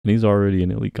 and he's already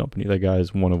an Elite Company. That guy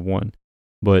is one of one,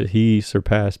 but he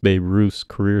surpassed Babe Ruth's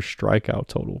career strikeout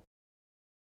total.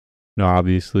 Now,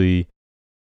 obviously,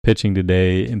 pitching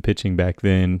today and pitching back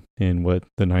then in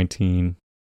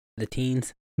the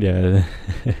teens. Yeah,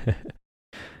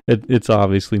 it's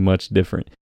obviously much different,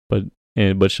 but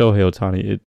Shohei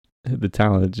Ohtani, the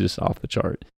talent is just off the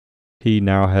chart. He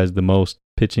now has the most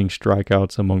pitching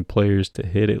strikeouts among players to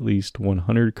hit at least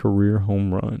 100 career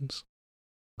home runs,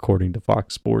 according to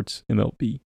Fox Sports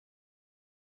MLB.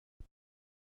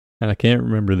 And I can't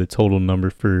remember the total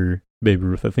number for Babe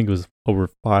Ruth. I think it was over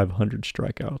 500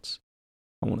 strikeouts,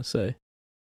 I want to say.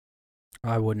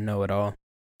 I wouldn't know at all.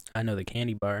 I know the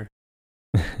candy bar.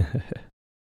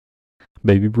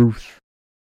 Baby Ruth.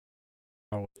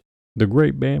 Oh. The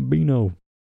Great Bambino.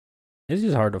 It's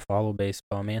just hard to follow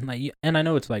baseball, man. And I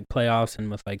know it's like playoffs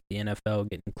and with like the NFL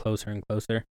getting closer and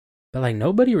closer, but like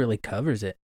nobody really covers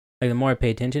it. Like the more I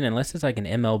pay attention, unless it's like an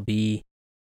MLB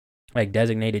like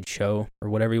designated show or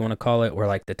whatever you want to call it, or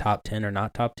like the top 10 or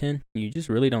not top 10, you just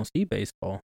really don't see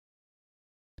baseball.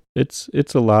 It's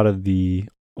a lot of the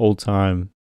old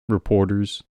time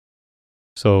reporters.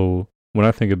 So when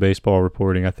I think of baseball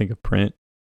reporting, I think of print.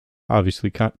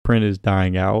 Obviously, print is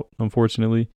dying out,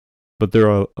 unfortunately. But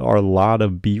there are a lot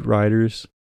of beat writers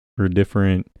for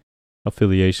different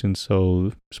affiliations.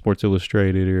 So Sports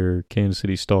Illustrated or Kansas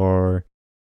City Star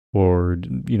or,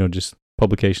 just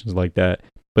publications like that.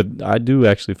 But I do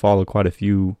actually follow quite a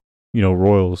few,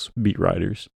 Royals beat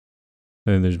writers.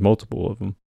 and there's multiple of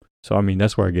them. So I mean,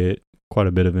 that's where I get quite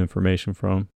a bit of information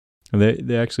from, and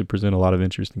they actually present a lot of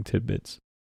interesting tidbits.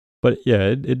 But yeah,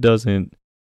 it doesn't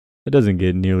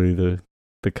get nearly the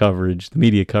coverage, the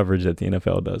media coverage that the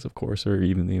NFL does, of course, or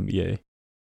even the NBA.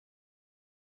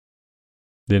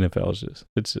 The NFL is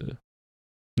just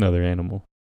another animal.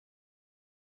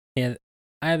 Yeah,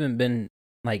 I haven't been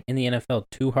like in the NFL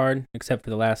too hard, except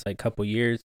for the last like couple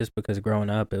years, just because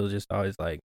growing up it was just always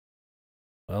like,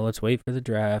 well, let's wait for the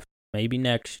draft, maybe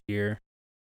next year.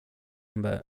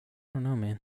 But I don't know,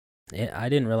 man. I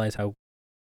didn't realize how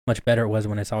much better it was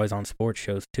when it's always on sports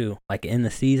shows too. Like in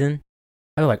the season,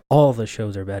 I feel like all the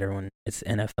shows are better when it's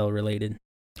NFL related.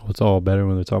 Well, it's all better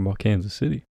when they're talking about Kansas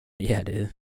City. Yeah, it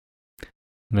is.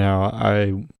 Now,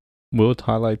 I will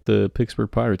highlight the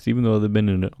Pittsburgh Pirates, even though they've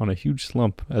been on a huge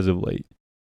slump as of late.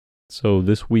 So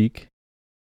this week,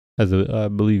 as of, I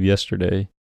believe yesterday,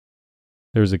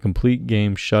 there was a complete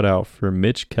game shutout for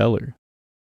Mitch Keller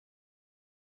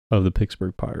of the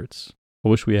Pittsburgh Pirates. I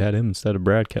wish we had him instead of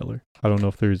Brad Keller. I don't know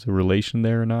if there's a relation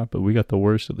there or not, but we got the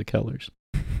worst of the Kellers.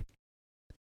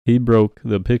 He broke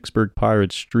the Pittsburgh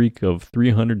Pirates' streak of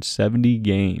 370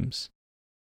 games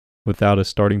without a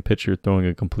starting pitcher throwing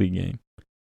a complete game.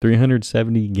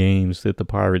 370 games that the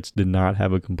Pirates did not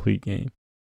have a complete game.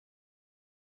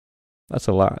 That's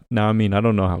a lot. Now, I mean, I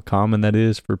don't know how common that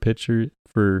is for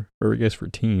for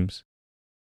teams.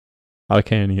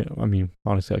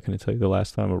 Honestly, I couldn't tell you the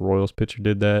last time a Royals pitcher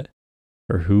did that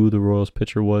or who the Royals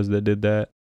pitcher was that did that.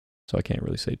 So I can't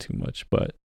really say too much,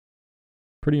 but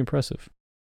pretty impressive.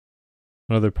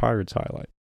 Another Pirates highlight.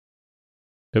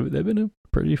 They've been a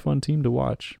pretty fun team to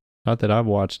watch. Not that I've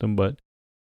watched them, but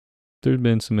there's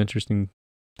been some interesting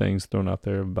things thrown out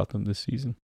there about them this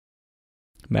season.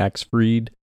 Max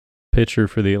Fried, pitcher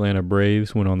for the Atlanta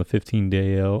Braves, went on the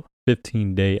 15-day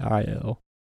IL.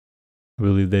 I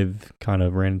believe they've kind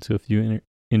of ran into a few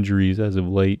injuries as of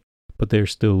late, but they're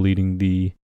still leading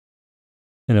the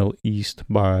NL East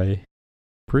by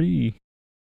pretty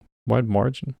wide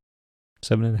margin.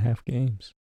 7.5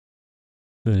 games.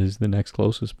 That is the next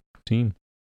closest team.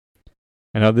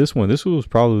 And now this was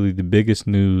probably the biggest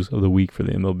news of the week for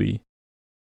the MLB.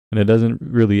 And it doesn't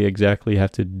really exactly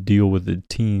have to deal with the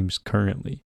teams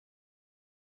currently.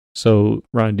 So,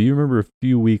 Ryan, do you remember a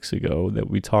few weeks ago that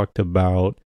we talked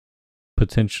about the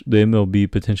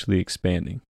MLB potentially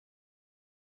expanding?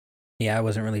 Yeah, I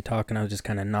wasn't really talking. I was just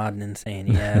kind of nodding and saying,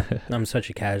 yeah, I'm such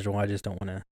a casual. I just don't want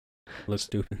to look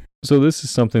stupid. So this is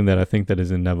something that I think that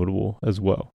is inevitable as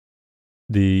well.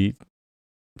 The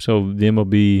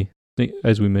MLB,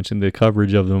 as we mentioned, the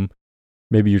coverage of them,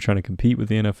 maybe you're trying to compete with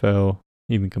the NFL,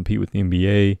 even compete with the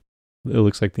NBA. It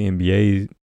looks like the NBA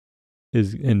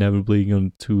is inevitably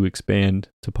going to expand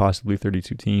to possibly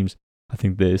 32 teams. I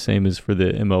think the same is for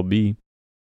the MLB.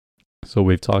 So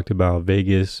we've talked about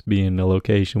Vegas being a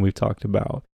location. We've talked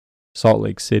about Salt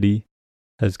Lake City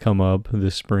has come up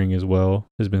this spring as well,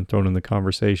 has been thrown in the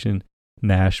conversation.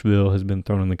 Nashville has been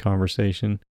thrown in the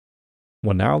conversation.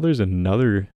 Well, now there's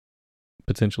another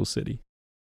potential city.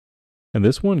 And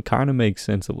this one kind of makes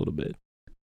sense a little bit,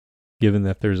 given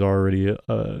that there's already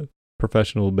a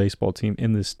professional baseball team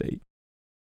in this state.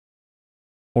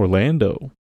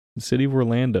 Orlando, the city of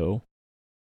Orlando,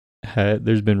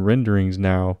 there's been renderings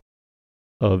now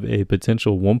of a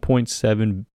potential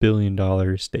 $1.7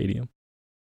 billion stadium.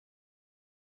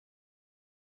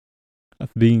 I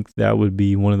think that would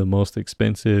be one of the most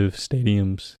expensive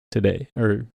stadiums today,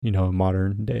 or,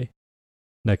 modern day,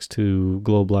 next to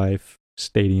Globe Life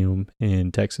Stadium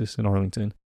in Texas and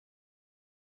Arlington.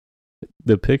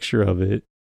 The picture of it,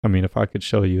 if I could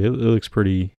show you, it looks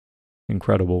pretty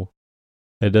incredible.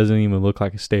 It doesn't even look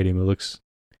like a stadium. It looks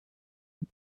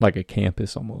like a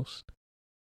campus almost.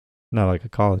 Not like a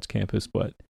college campus,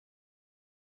 but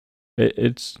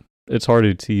it's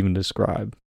hard to even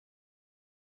describe.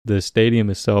 The stadium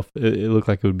itself, it looked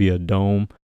like it would be a dome,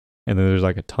 and then there's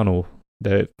like a tunnel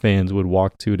that fans would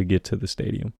walk to get to the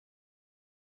stadium.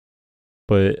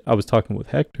 But I was talking with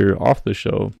Hector off the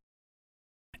show.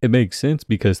 It makes sense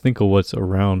because think of what's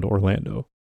around Orlando.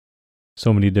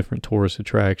 So many different tourist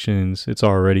attractions. It's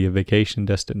already a vacation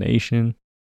destination.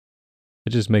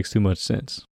 It just makes too much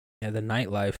sense. Yeah, the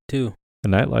nightlife too.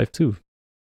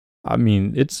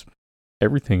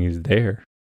 Everything is there.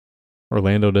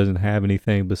 Orlando doesn't have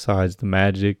anything besides the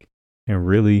Magic. And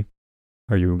really,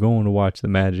 are you going to watch the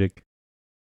Magic?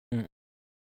 I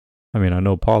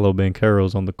know Paulo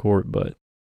Banchero's on the court, but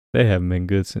they haven't been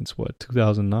good since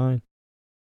 2009?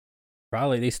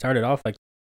 Probably. They started off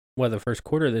the first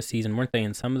quarter of the season, weren't they,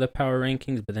 in some of the power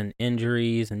rankings, but then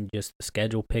injuries and just the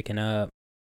schedule picking up,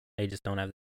 they just don't have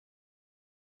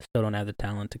still don't have the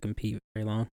talent to compete very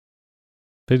long.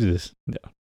 They just, yeah.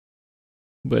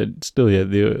 But still, yeah,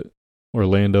 the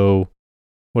Orlando,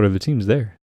 what are the teams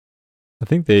there? I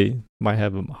think they might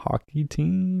have a hockey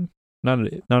team, not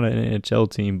an NHL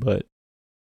team, but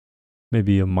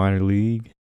maybe a minor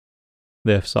league.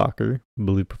 They have soccer. I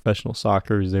believe professional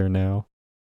soccer is there now.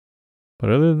 But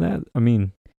other than that, I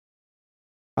mean,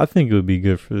 I think it would be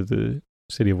good for the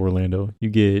city of Orlando. You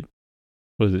get,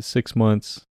 6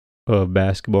 months of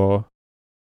basketball,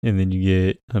 and then you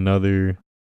get another,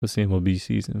 MLB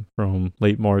season from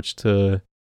late March to,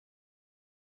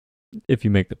 if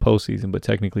you make the postseason, but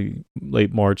technically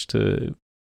late March to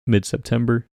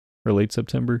mid-September or late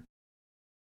September.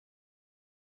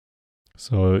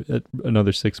 So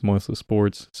another 6 months of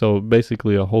sports. So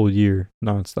basically a whole year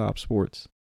nonstop sports.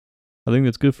 I think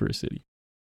that's good for a city.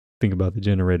 Think about the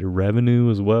generated revenue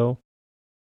as well.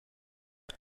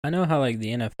 I know how like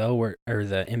the NFL worked or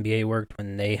the NBA worked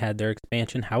when they had their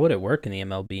expansion. How would it work in the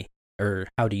MLB? Or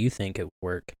how do you think it would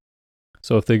work?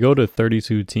 So if they go to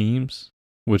 32 teams,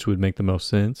 which would make the most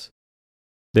sense,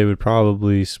 they would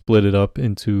probably split it up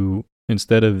into,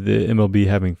 instead of the MLB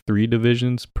having 3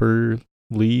 divisions per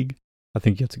league, I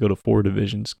think you have to go to 4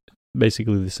 divisions.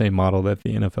 Basically the same model that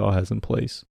the NFL has in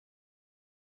place.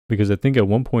 Because I think at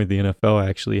one point the NFL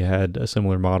actually had a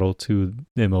similar model to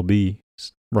the MLB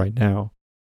right now,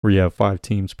 where you have 5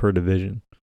 teams per division.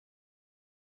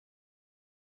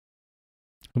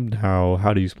 Now,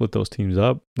 how do you split those teams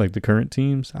up? Like the current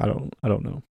teams? I don't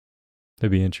know.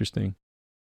 That'd be interesting.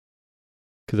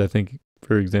 Because I think,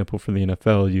 for example, for the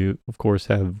NFL, you of course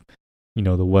have,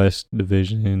 the West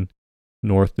Division,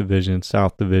 North Division,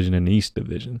 South Division, and East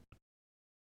Division.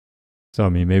 So I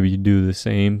mean, maybe you do the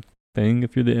same thing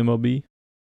if you're the MLB,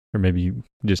 or maybe you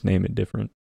just name it different.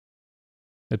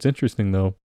 It's interesting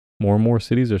though. More and more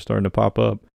cities are starting to pop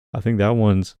up. I think that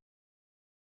one's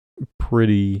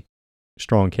pretty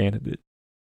strong candidate.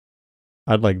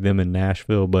 I'd like them in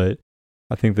Nashville, but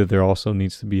I think that there also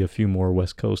needs to be a few more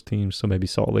West Coast teams. So maybe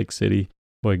Salt Lake City,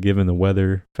 but given the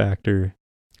weather factor,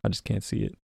 I just can't see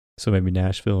it. So maybe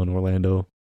Nashville and Orlando.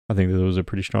 I think that those are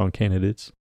pretty strong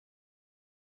candidates.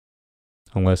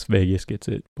 Unless Vegas gets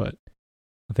it, but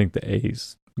I think the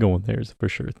A's going there is for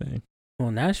sure thing.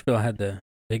 Well, Nashville had the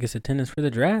biggest attendance for the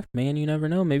draft, man. You never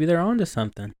know. Maybe they're on to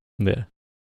something. Yeah.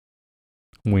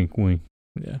 Wink, wink.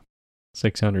 Yeah.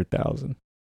 600,000.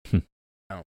 I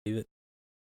don't believe it.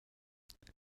 I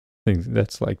think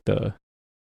that's like the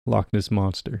Loch Ness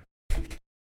Monster.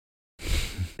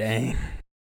 Dang.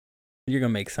 You're going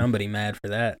to make somebody mad for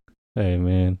that. Hey,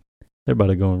 man. They're about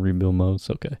to go in rebuild mode. It's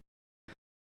okay.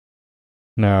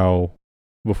 Now,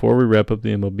 before we wrap up the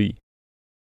MLB,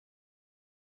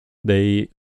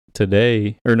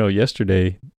 yesterday,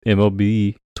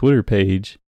 MLB Twitter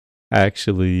page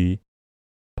actually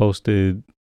posted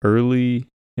early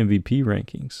MVP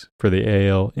rankings for the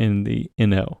AL and the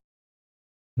NL.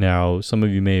 Now, some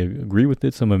of you may agree with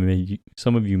it. Some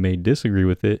of you may disagree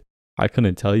with it. I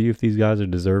couldn't tell you if these guys are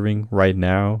deserving right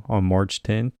now on March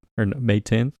 10th or May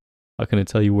 10th. I couldn't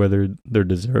tell you whether they're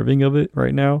deserving of it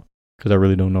right now because I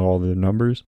really don't know all their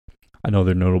numbers. I know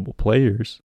they're notable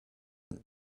players,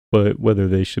 but whether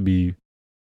they should be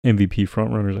MVP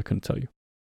frontrunners, I couldn't tell you.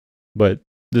 But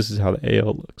this is how the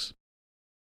AL looks.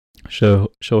 Shohei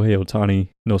Ohtani,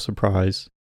 no surprise,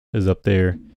 is up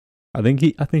there. I think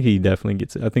he definitely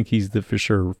gets it. I think he's the for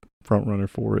sure front runner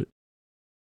for it.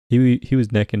 He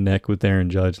was neck and neck with Aaron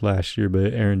Judge last year,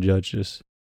 but Aaron Judge just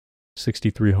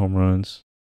 63 home runs.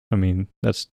 I mean,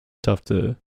 that's tough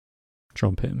to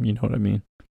trump him. You know what I mean?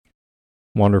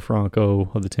 Wander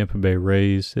Franco of the Tampa Bay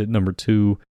Rays at number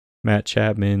 2. Matt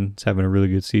Chapman is having a really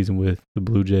good season with the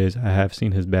Blue Jays. I have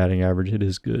seen his batting average. It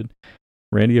is good.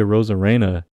 Randy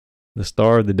Arozarena, the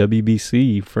star of the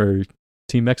WBC for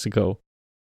Team Mexico.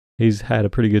 He's had a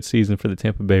pretty good season for the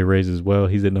Tampa Bay Rays as well.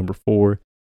 He's at number 4.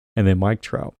 And then Mike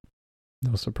Trout.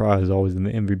 No surprise, always in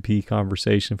the MVP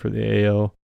conversation for the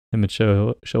AL. Him and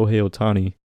Shohei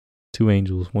Ohtani, 2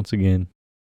 Angels once again.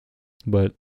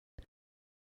 But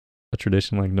a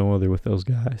tradition like no other with those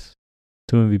guys.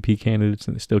 2 MVP candidates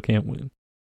and they still can't win.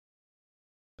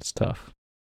 It's tough.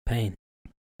 Pain.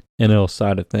 NL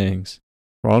side of things.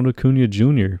 Ronald Acuna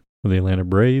Jr. of the Atlanta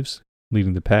Braves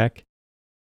leading the pack.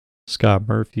 Scott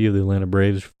Murphy of the Atlanta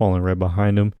Braves falling right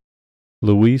behind him.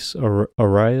 Luis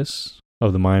Arias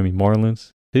of the Miami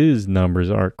Marlins. His numbers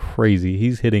are crazy.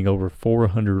 He's hitting over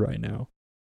 400 right now.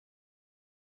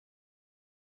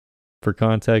 For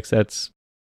context, that's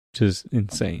just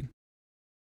insane.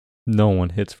 No one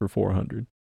hits for 400.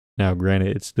 Now,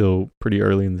 granted, it's still pretty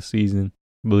early in the season.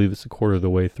 I believe it's a quarter of the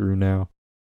way through now.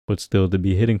 But still, to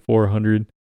be hitting 400,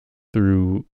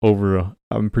 through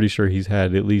I'm pretty sure he's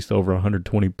had at least over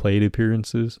 120 plate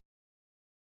appearances.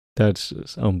 That's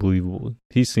just unbelievable.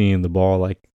 He's seeing the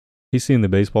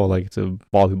baseball like it's a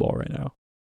volleyball right now.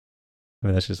 I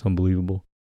mean, that's just unbelievable.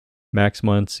 Max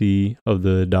Muncy of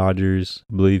the Dodgers,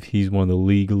 I believe he's one of the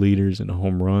league leaders in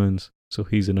home runs, so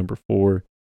he's at number 4,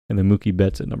 and then Mookie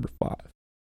Betts at number 5. I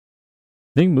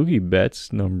think Mookie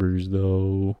Betts' numbers,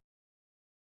 though,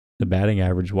 the batting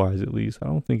average wise at least, I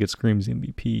don't think it screams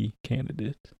MVP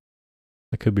candidate.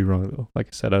 I could be wrong, though. Like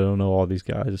I said, I don't know all these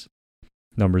guys'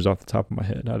 numbers off the top of my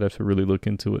head. I'd have to really look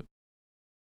into it.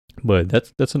 But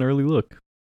that's an early look.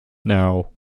 Now,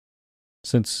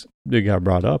 since it got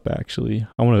brought up, actually,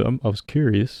 I was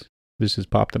curious. This just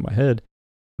popped in my head.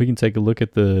 We can take a look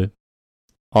at the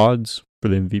odds for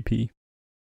the MVP.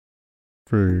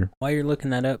 While you're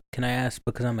looking that up, can I ask,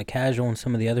 because I'm a casual and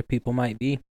some of the other people might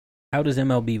be, how does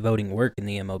MLB voting work in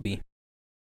the MLB?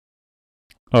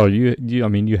 Oh,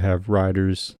 you have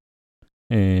writers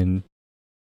and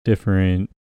different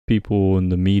people in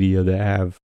the media that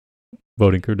have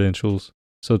voting credentials.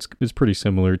 So it's pretty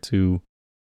similar to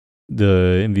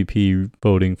the MVP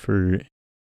voting for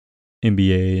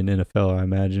NBA and NFL, I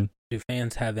imagine. Do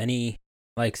fans have any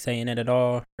say in it at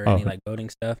all, or any voting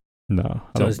stuff? No.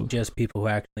 So it's just people who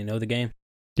actually know the game?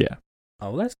 Yeah.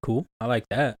 Oh, that's cool. I like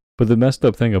that. But the messed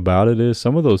up thing about it is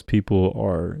some of those people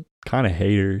are kind of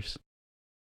haters.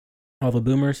 All the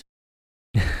boomers?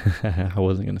 I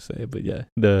wasn't going to say it, but yeah.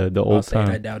 The old time.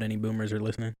 I doubt any boomers are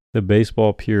listening. The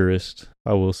baseball purist,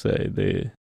 I will say,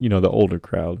 the older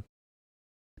crowd.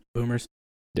 Boomers?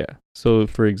 Yeah. So,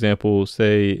 for example,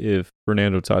 say if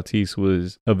Fernando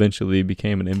Tatis eventually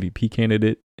became an MVP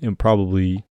candidate and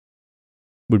probably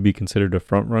would be considered a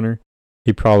front runner,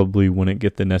 he probably wouldn't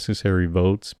get the necessary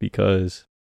votes because,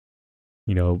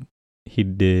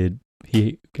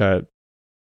 he got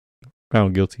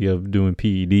found guilty of doing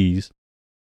PEDs.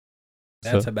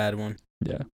 That's a bad one.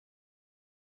 Yeah.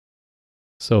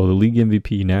 So the league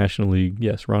MVP National League,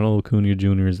 yes, Ronald Acuna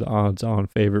Jr. is the odds-on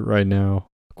favorite right now,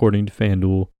 according to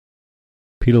FanDuel.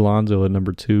 Pete Alonso at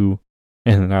number 2,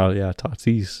 and now,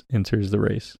 Tatis enters the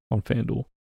race on FanDuel.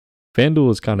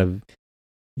 FanDuel is kind of,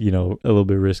 a little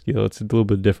bit risky, though. It's a little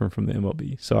bit different from the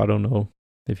MLB, so I don't know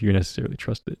if you necessarily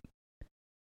trust it.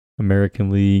 American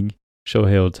League,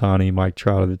 Shohei Ohtani, Mike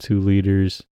Trout are the 2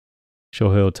 leaders.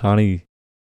 Shohei Ohtani,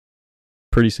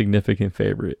 pretty significant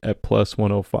favorite at plus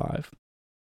 105.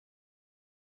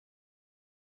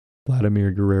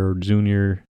 Vladimir Guerrero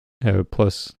Jr. at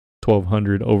plus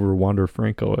 1,200 over Wander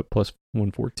Franco at plus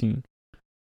 114.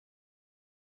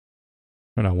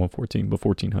 Or not 114, but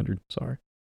 1,400. Sorry.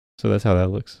 So that's how that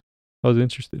looks. I was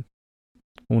interested.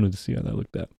 I wanted to see how that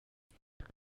looked at.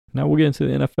 Now we'll get into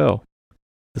the NFL.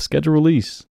 The schedule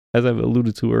release, as I've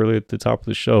alluded to earlier at the top of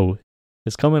the show,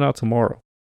 is coming out tomorrow.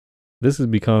 This has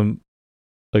become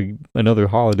another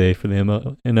holiday for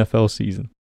the NFL season,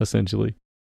 essentially.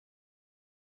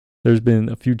 There's been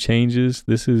a few changes.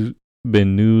 This has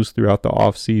been news throughout the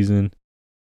offseason.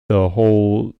 The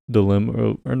whole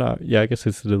dilemma, I guess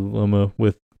it's a dilemma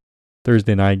with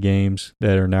Thursday night games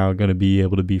that are now going to be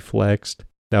able to be flexed.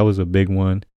 That was a big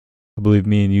one. I believe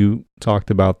me and you talked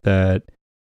about that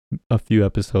a few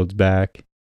episodes back.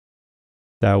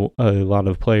 That a lot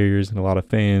of players and a lot of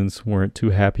fans weren't too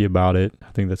happy about it.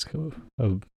 I think that's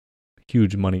a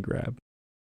huge money grab.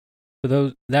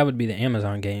 So that would be the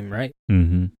Amazon game, right?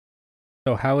 Mm-hmm.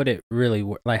 So how would it really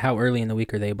work? How early in the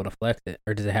week are they able to flex it?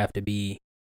 Or does it have to be...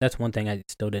 That's one thing I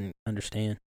still didn't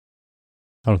understand.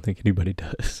 I don't think anybody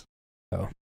does. Oh.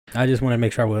 I just want to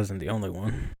make sure I wasn't the only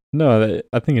one. No,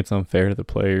 I think it's unfair to the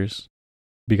players.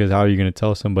 Because how are you going to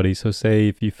tell somebody? So say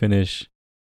if you finish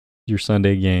your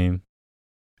Sunday game,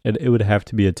 it would have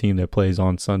to be a team that plays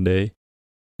on Sunday.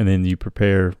 And then you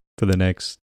prepare for the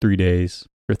next 3 days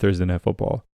for Thursday Night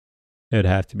Football. It would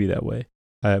have to be that way,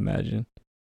 I imagine.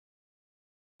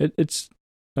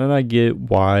 And I get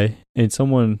why. And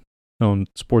someone on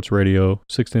sports radio,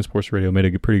 610 Sports Radio, made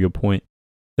a pretty good point.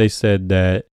 They said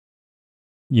that,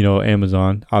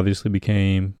 Amazon obviously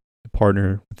became a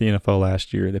partner with the NFL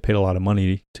last year. They paid a lot of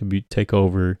money to take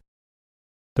over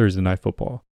Thursday Night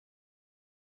Football.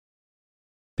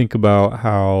 Think about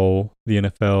how the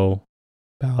NFL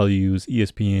values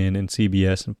ESPN and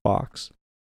CBS and Fox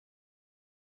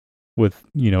with,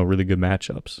 really good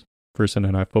matchups for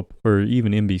Sunday Night Football, or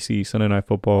even NBC, Sunday Night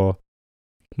Football,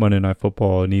 Monday Night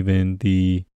Football, and even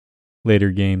the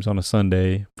later games on a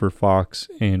Sunday for Fox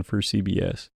and for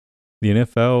CBS. The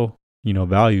NFL,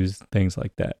 values things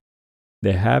like that.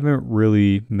 They haven't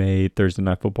really made Thursday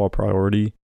Night Football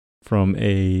priority from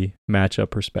a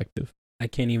matchup perspective. I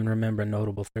can't even remember a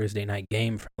notable Thursday night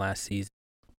game from last season.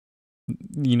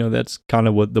 that's kind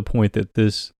of what the point that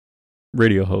this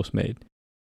radio host made.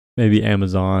 Maybe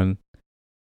Amazon,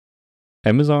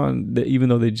 even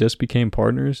though they just became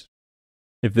partners,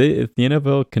 if the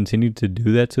NFL continued to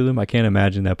do that to them, I can't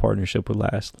imagine that partnership would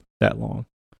last that long.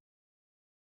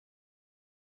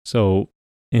 So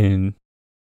in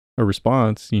a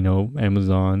response,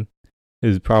 Amazon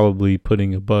is probably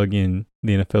putting a bug in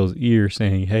the NFL's ear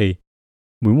saying, hey,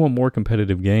 we want more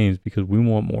competitive games because we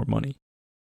want more money.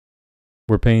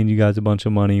 We're paying you guys a bunch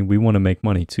of money. We want to make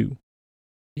money too.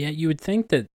 Yeah, you would think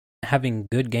that having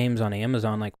good games on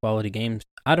Amazon, like quality games,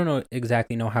 I don't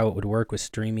exactly know how it would work with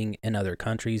streaming in other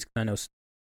countries. I know,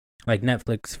 like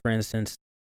Netflix, for instance,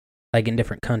 like in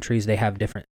different countries, they have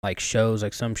different like shows.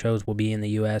 Like some shows will be in the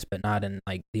U.S., but not in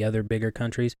like the other bigger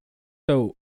countries.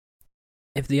 So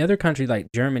if the other country, like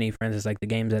Germany, for instance, like the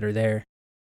games that are there,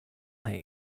 like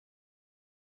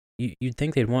you'd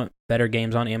think they'd want better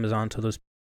games on Amazon so those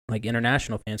like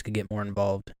international fans could get more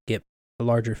involved, get a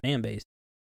larger fan base.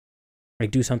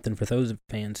 Like do something for those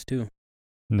fans too.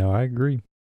 No, I agree.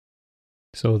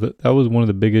 So that was one of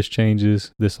the biggest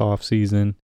changes this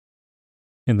offseason.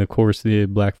 In the course, the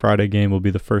Black Friday game will be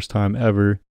the first time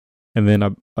ever. And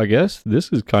then I guess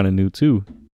this is kind of new too.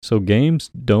 So games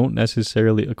don't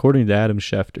necessarily, according to Adam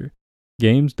Schefter,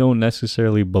 games don't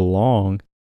necessarily belong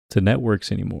to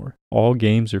networks anymore. All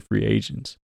games are free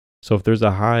agents. So if there's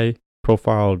a high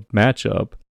profile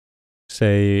matchup,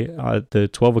 say the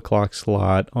 12 o'clock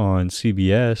slot on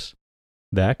CBS,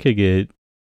 that could get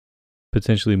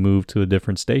potentially moved to a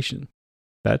different station.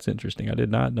 That's interesting. I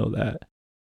did not know that.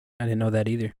 I didn't know that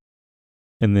either.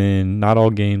 And then not all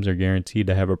games are guaranteed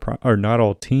to have not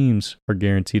all teams are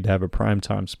guaranteed to have a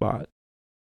primetime spot.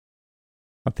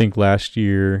 I think last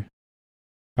year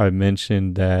I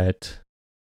mentioned that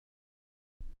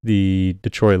the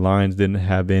Detroit Lions didn't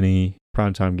have any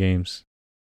primetime games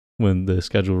when the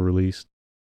schedule released,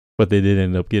 but they did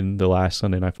end up getting the last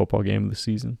Sunday Night Football game of the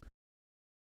season.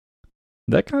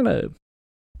 That kind of,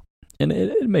 and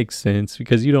it makes sense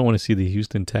because you don't want to see the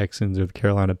Houston Texans or the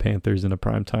Carolina Panthers in a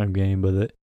primetime game,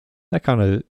 but that kind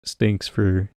of stinks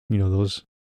for, those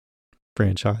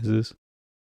franchises.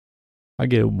 I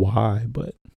get why,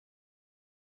 but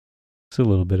it's a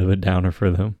little bit of a downer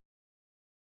for them.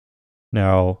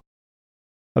 Now,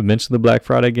 I've mentioned the Black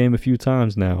Friday game a few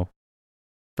times now.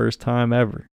 First time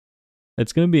ever.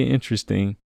 It's going to be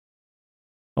interesting.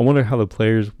 I wonder how the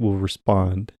players will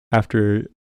respond after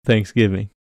Thanksgiving.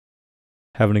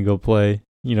 Having to go play,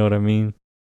 you know what I mean?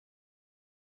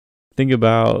 Think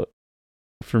about,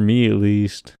 for me at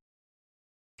least,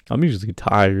 I'm usually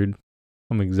tired.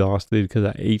 I'm exhausted because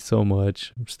I ate so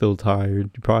much. I'm still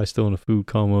tired. You're probably still in a food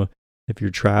coma if you're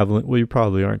traveling. Well, you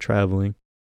probably aren't traveling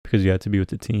because you have to be with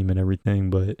the team and everything,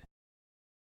 but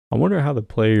I wonder how the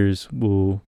players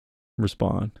will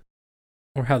respond.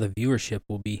 Or how the viewership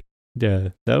will be. Yeah,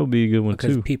 that would be a good one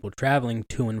because too. People traveling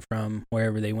to and from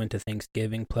wherever they went to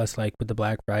Thanksgiving, plus like with the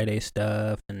Black Friday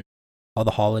stuff and all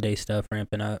the holiday stuff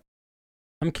ramping up.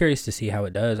 I'm curious to see how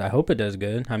it does. I hope it does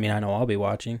good. I mean, I know I'll be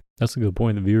watching. That's a good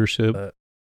point, the viewership.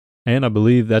 And I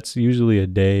believe that's usually a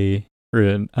day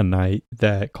or a night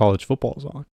that college football's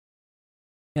on.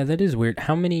 Yeah, that is weird.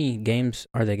 How many games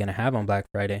are they going to have on Black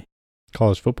Friday?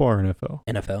 College football or NFL?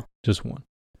 NFL. Just one.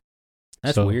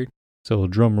 That's weird. So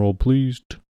drum roll, please.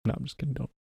 No, I'm just kidding.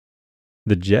 Don't.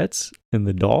 The Jets and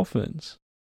the Dolphins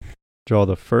draw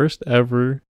the first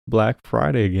ever Black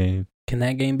Friday game. Can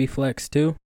that game be flexed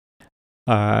too?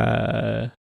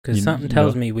 Because something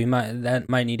tells me that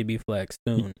might need to be flexed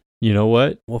soon. You know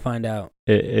what? We'll find out.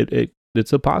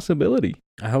 It's a possibility.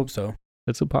 I hope so.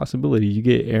 It's a possibility. You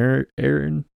get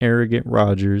Aaron Arrogant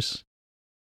Rodgers,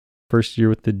 first year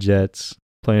with the Jets,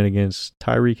 playing against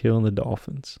Tyreek Hill and the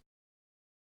Dolphins.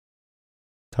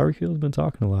 Tyreek Hill's been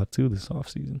talking a lot too this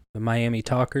offseason. The Miami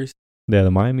Talkers? Yeah,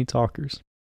 the Miami Talkers.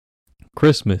 The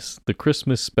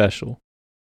Christmas special,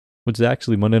 which is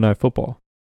actually Monday Night Football.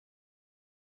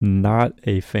 Not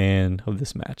a fan of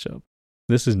this matchup.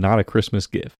 This is not a Christmas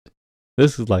gift.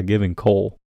 This is like giving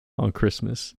coal on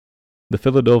Christmas. The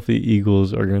Philadelphia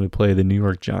Eagles are going to play the New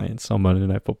York Giants on Monday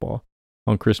Night Football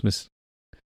on Christmas.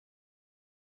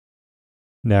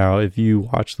 Now, if you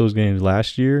watched those games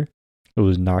last year, it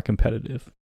was not competitive.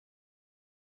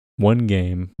 One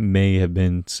game may have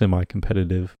been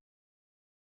semi-competitive,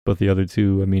 but the other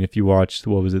two, I mean, if you watched,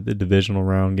 the divisional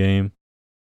round game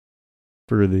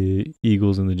for the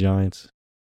Eagles and the Giants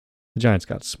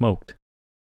got smoked.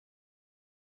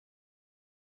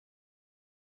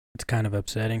 It's kind of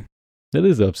upsetting. It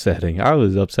is upsetting. I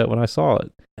was upset when I saw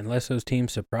it. Unless those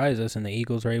teams surprise us and the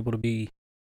Eagles are able to be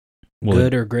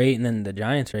good or great, and then the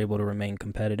Giants are able to remain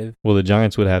competitive. Well, the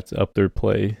Giants would have to up their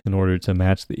play in order to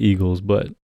match the Eagles, but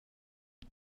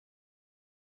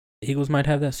The Eagles might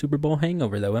have that Super Bowl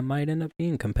hangover, though. It might end up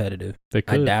being competitive. they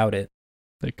could. I doubt it.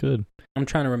 They could. I'm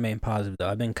trying to remain positive, though.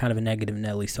 I've been kind of a negative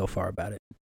Nelly so far about it.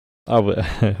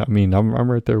 I mean,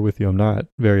 I'm right there with you. I'm not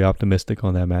very optimistic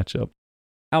on that matchup.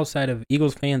 Outside of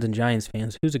Eagles fans and Giants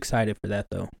fans, who's excited for that,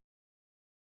 though?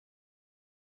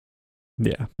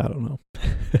 Yeah, I don't know.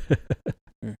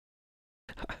 Hmm.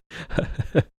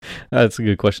 That's a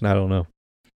good question. I don't know.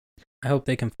 I hope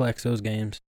they can flex those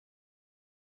games.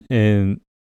 And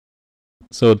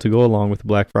so to go along with the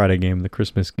Black Friday game, the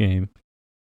Christmas game,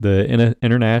 the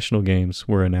international games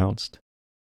were announced.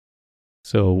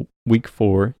 So week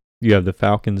 4, you have the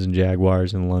Falcons and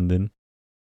Jaguars in London.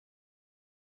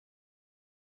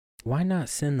 Why not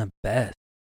send the best?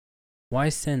 Why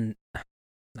send...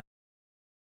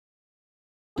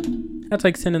 That's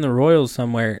like sending the Royals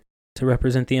somewhere to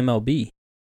represent the MLB.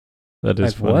 That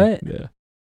is like funny. What?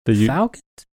 Yeah. Falcons?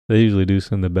 They usually do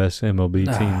send the best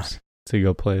MLB teams to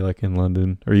go play like in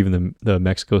London, or even the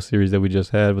Mexico series that we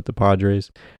just had with the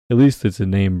Padres. At least it's a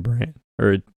name brand,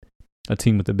 or a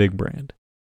team with a big brand.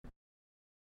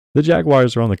 The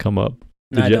Jaguars are on the come up.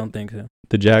 I don't think so.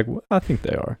 I think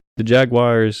they are. The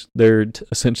Jaguars, they're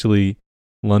essentially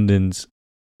London's,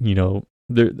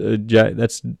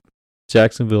 that's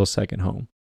Jacksonville's second home.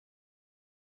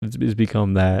 It's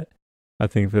become that. I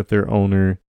think that their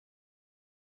owner,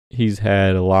 he's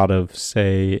had a lot of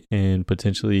say in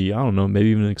potentially, I don't know, maybe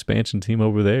even an expansion team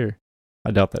over there.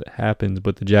 I doubt that it happens,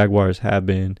 but the Jaguars have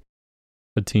been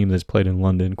a team that's played in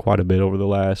London quite a bit over the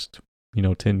last,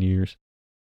 10 years.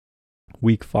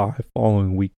 Week 5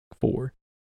 following week 4.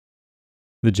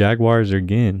 The Jaguars are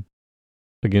again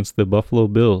against the Buffalo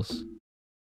Bills.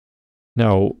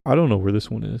 Now, I don't know where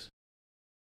this one is.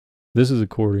 This is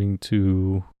according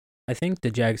to... I think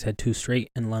the Jags had 2 straight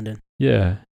in London.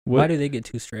 Yeah. Why do they get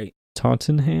 2 straight?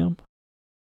 Tottenham?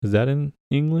 Is that in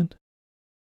England?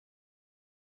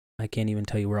 I can't even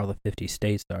tell you where all the 50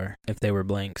 states are if they were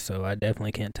blank, so I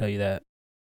definitely can't tell you that.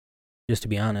 Just to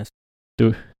be honest.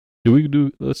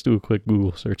 Let's do a quick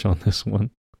Google search on this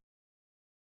one.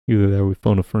 Either that or we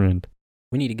phone a friend.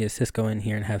 We need to get Cisco in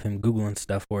here and have him Googling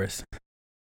stuff for us.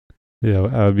 Yeah,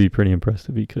 I would be pretty impressed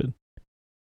if he could.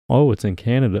 Oh, it's in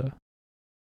Canada.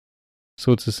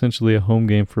 So it's essentially a home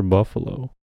game for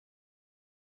Buffalo.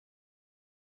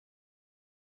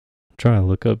 I'm trying to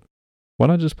look up. Why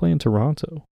not just play in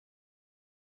Toronto?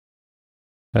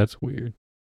 That's weird.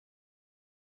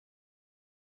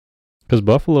 Because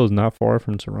Buffalo's not far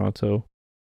from Toronto.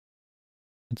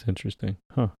 That's interesting.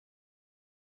 Huh.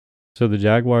 So the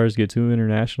Jaguars get 2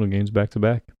 international games back to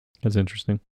back. That's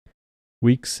interesting.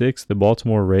 Week 6, the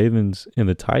Baltimore Ravens and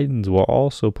the Titans will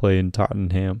also play in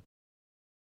Tottenham.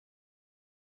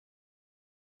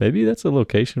 Maybe that's a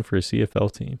location for a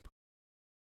CFL team.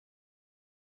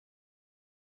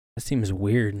 That seems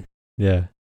weird. Yeah.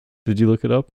 Did you look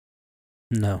it up?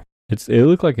 No. It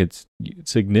looked like it's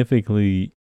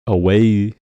significantly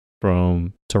away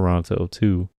from Toronto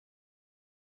too.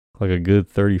 Like a good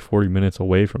 30, 40 minutes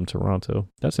away from Toronto.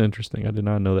 That's interesting. I did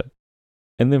not know that.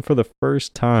 And then for the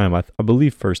first time, I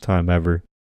believe first time ever,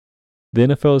 the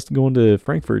NFL is going to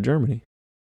Frankfurt, Germany.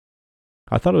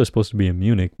 I thought it was supposed to be in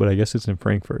Munich, but I guess it's in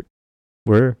Frankfurt.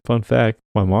 Where, fun fact,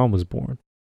 my mom was born.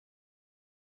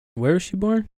 Where was she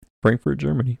born? Frankfurt,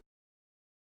 Germany.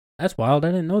 That's wild. I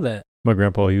didn't know that. My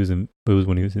grandpa, it was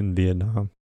when he was in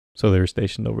Vietnam. So they were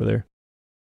stationed over there.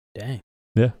 Dang.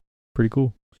 Yeah, pretty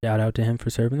cool. Shout out to him for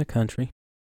serving the country.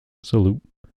 Salute.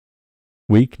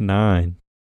 Week 9.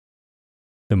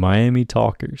 The Miami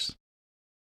Talkers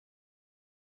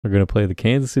are going to play the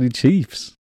Kansas City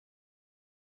Chiefs.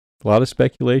 A lot of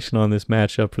speculation on this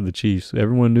matchup for the Chiefs.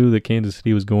 Everyone knew that Kansas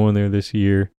City was going there this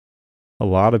year. A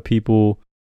lot of people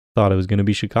thought it was going to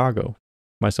be Chicago,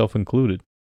 myself included.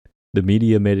 The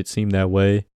media made it seem that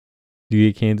way. You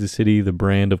get Kansas City, the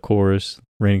brand, of course,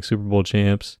 reigning Super Bowl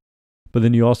champs. But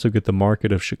then you also get the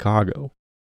market of Chicago.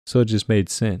 So it just made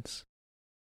sense.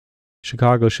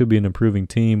 Chicago should be an improving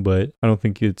team, but I don't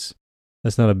think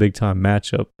that's not a big time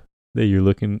matchup that you're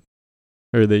looking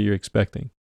or that you're expecting.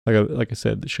 Like I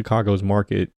said, the Chicago's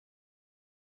market,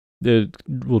 it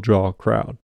will draw a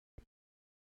crowd.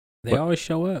 They always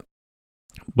show up.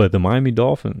 But the Miami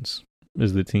Dolphins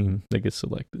is the team that gets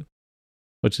selected,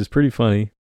 which is pretty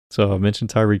funny. So I mentioned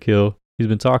Tyreek Hill. He's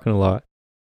been talking a lot.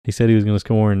 He said he was going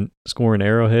to score in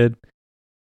Arrowhead.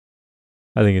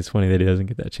 I think it's funny that he doesn't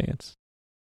get that chance.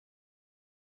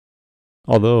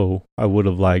 Although I would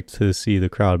have liked to see the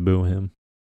crowd boo him.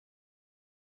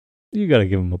 You got to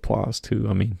give him applause too.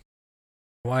 I mean,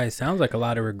 Why, it sounds like a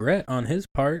lot of regret on his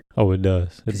part. Oh, it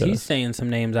does. It Because does. he's saying some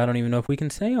names I don't even know if we can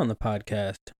say on the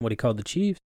podcast. What he called the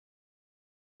Chiefs.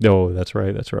 Oh, that's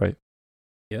right. That's right.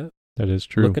 Yep. That is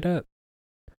true. Look it up.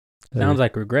 Sounds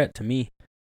like regret to me.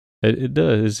 It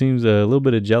does. It seems a little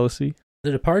bit of jealousy.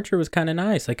 The departure was kind of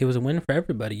nice. Like, it was a win for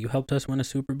everybody. You helped us win a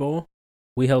Super Bowl.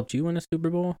 We helped you win a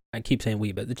Super Bowl. I keep saying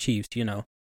we, but the Chiefs, you know.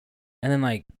 And then,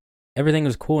 like, everything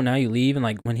was cool. Now you leave. And,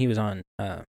 like, when he was on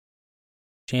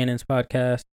Shannon's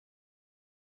podcast,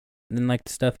 and then, like,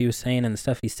 the stuff he was saying and the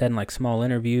stuff he said in, like, small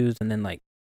interviews, and then, like,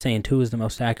 saying Tua is the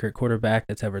most accurate quarterback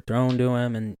that's ever thrown to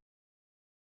him, and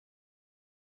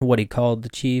what he called the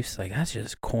Chiefs, like, that's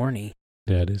just corny.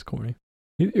 Yeah, it is corny.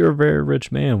 You're a very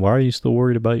rich man. Why are you still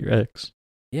worried about your ex?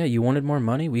 Yeah, you wanted more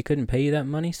money. We couldn't pay you that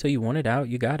money, so you wanted out.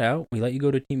 You got out. We let you go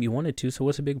to a team you wanted to, so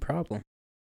what's the big problem?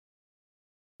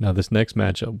 Now, this next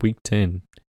matchup, Week 10,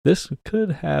 this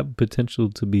could have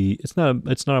potential to be, it's not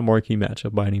a marquee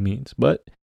matchup by any means, but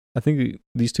I think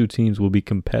these two teams will be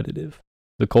competitive.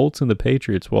 The Colts and the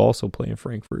Patriots will also play in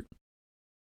Frankfurt.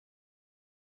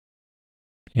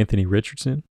 Anthony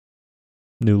Richardson,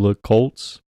 new look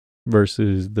Colts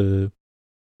versus the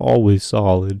always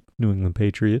solid New England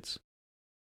Patriots.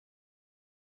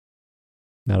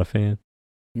 Not a fan?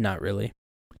 Not really.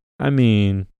 I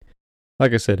mean,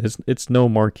 like I said, it's no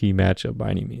marquee matchup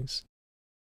by any means.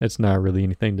 It's not really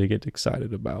anything to get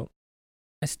excited about.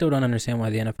 I still don't understand why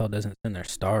the NFL doesn't send their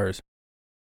stars.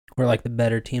 Or like the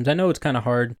better teams. I know it's kind of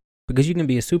hard because you can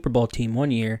be a Super Bowl team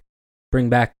one year, bring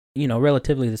back, you know,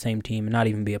 relatively the same team and not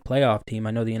even be a playoff team.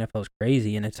 I know the NFL is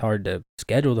crazy and it's hard to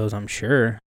schedule those, I'm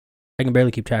sure. I can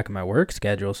barely keep track of my work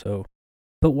schedule, so.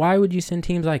 But why would you send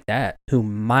teams like that who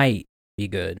might be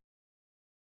good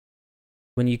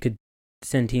when you could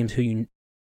send teams who you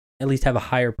at least have a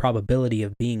higher probability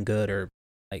of being good or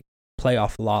like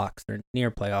playoff locks or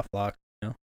near playoff locks, you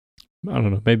know? I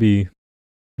don't know. Maybe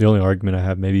the only argument I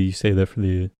have, maybe you say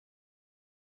that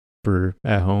for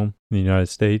at home in the United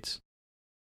States.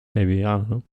 Maybe, I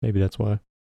don't know. Maybe that's why.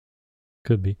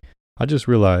 Could be. I just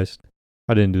realized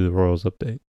I didn't do the Royals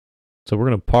update. So we're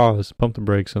going to pump the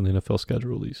brakes on the NFL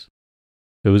schedule release.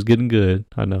 It was getting good,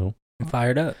 I know. I'm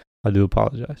fired up. I do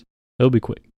apologize. It'll be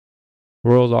quick.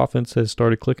 Royals offense has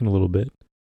started clicking a little bit.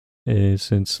 And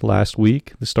since last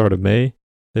week, the start of May,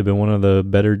 they've been one of the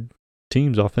better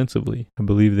teams offensively. I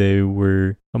believe they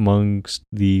were amongst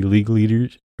the league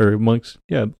leaders, or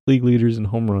league leaders in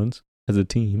home runs as a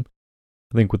team.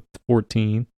 I think with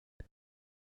 14,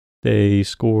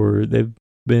 they've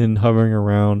been hovering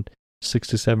around 6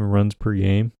 to 7 runs per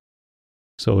game.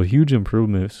 So a huge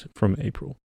improvement from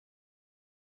April.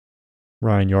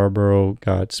 Ryan Yarbrough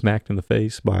got smacked in the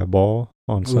face by a ball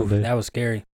on Sunday. That was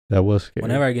scary. That was scary.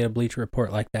 Whenever I get a Bleacher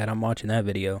Report like that, I'm watching that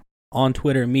video on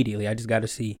Twitter immediately. I just got to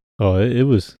see. Oh, it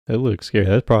looked scary.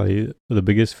 That's probably the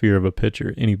biggest fear of a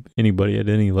pitcher, anybody at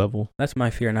any level. That's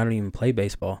my fear, and I don't even play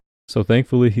baseball. So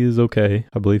thankfully he is okay.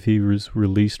 I believe he was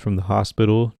released from the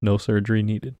hospital. No surgery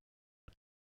needed.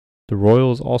 The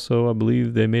Royals also, I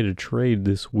believe they made a trade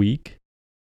this week.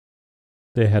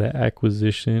 They had an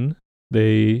acquisition.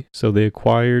 They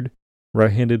acquired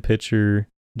right-handed pitcher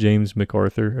James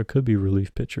McArthur. It could be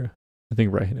relief pitcher. I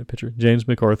think right-handed pitcher. James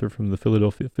McArthur from the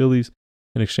Philadelphia Phillies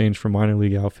in exchange for minor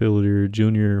league outfielder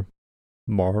Junior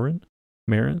Marin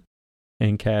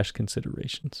and cash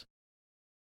considerations.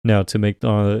 Now to make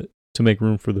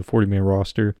room for the 40-man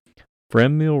roster,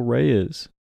 Franmil Reyes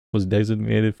was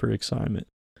designated for assignment.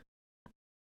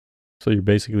 So you're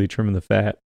basically trimming the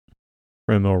fat.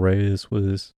 Franmil Reyes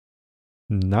was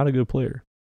not a good player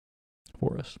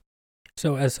for us.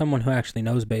 So as someone who actually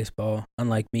knows baseball,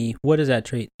 unlike me, what is that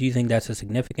trade? Do you think that's a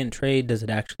significant trade? Does it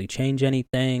actually change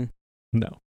anything?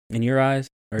 No. In your eyes?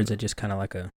 Or is it just kind of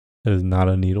like a... It is not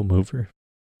a needle mover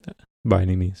by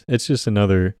any means. It's just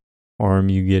another arm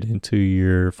you get into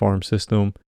your farm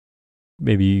system.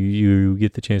 Maybe you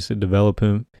get the chance to develop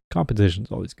him.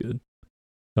 Competition's always good.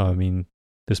 So, I mean,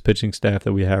 this pitching staff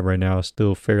that we have right now is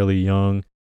still fairly young.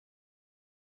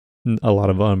 A lot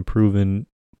of unproven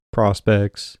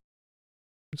prospects.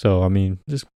 So, I mean,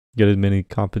 just get as many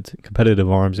competitive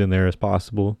arms in there as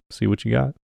possible. See what you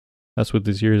got. That's what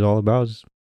this year is all about, is,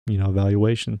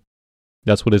 evaluation.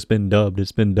 That's what it's been dubbed.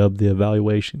 It's been dubbed the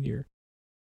evaluation year.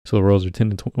 So the Royals are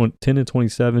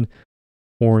 10-27,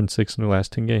 4-6 in their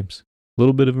last 10 games. A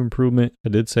little bit of improvement. I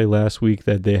did say last week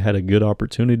that they had a good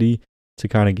opportunity to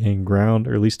kind of gain ground,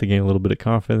 or at least to gain a little bit of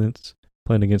confidence,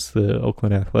 playing against the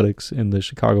Oakland Athletics and the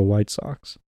Chicago White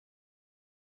Sox.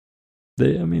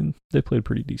 They played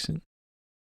pretty decent.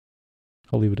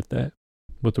 I'll leave it at that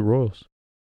with the Royals.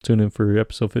 Tune in for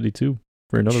episode 52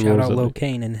 for another Royals. Shout out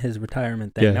Locane and his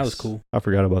retirement thing. Yes, that was cool. I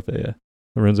forgot about that, yeah.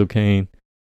 Lorenzo Cain.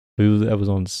 That was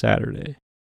on Saturday.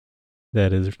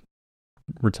 That is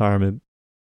retirement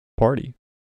party,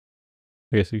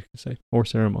 I guess you could say, or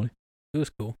ceremony. It was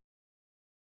cool.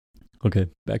 Okay,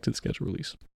 back to the schedule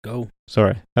release. Go.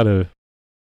 Sorry, had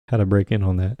to break in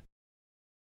on that.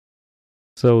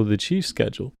 So the Chiefs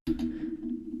schedule.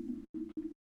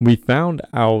 We found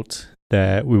out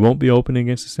that we won't be opening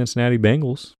against the Cincinnati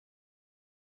Bengals.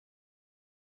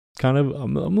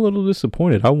 I'm a little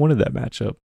disappointed. I wanted that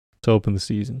matchup to open the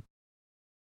season.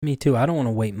 Me too. I don't want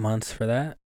to wait months for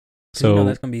that. So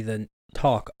that's going to be the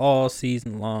talk all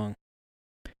season long.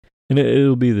 And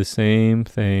it'll be the same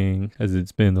thing as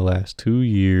it's been the last 2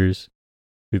 years.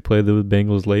 We played the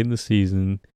Bengals late in the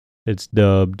season. It's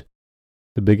dubbed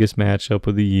the biggest matchup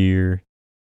of the year.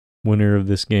 Winner of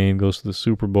this game goes to the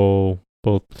Super Bowl.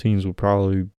 Both teams will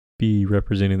probably be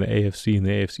representing the AFC in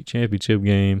the AFC Championship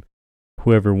game.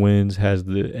 Whoever wins has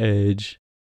the edge.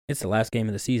 It's the last game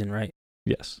of the season, right?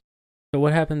 Yes. So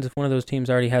what happens if one of those teams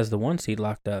already has the 1 seed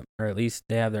locked up, or at least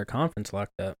they have their conference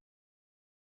locked up?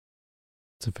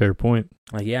 It's a fair point.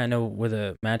 Like, yeah, I know with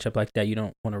a matchup like that, you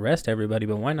don't want to rest everybody,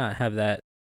 but why not have that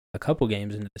a couple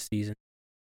games into the season?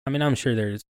 I mean, I'm sure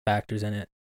there's factors in it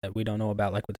that we don't know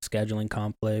about, like with the scheduling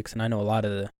conflicts. And I know a lot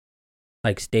of the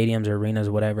like stadiums or arenas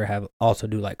or whatever have also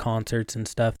do like concerts and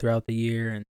stuff throughout the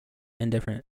year and in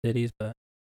different cities. But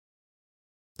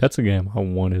that's a game I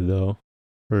wanted though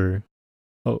for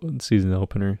season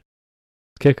opener.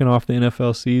 Kicking off the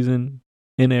NFL season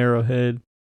in Arrowhead,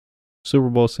 Super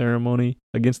Bowl ceremony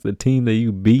against the team that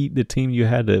you beat, the team you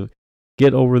had to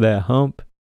get over that hump.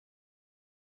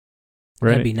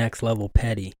 Right? That'd be next level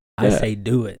petty. I say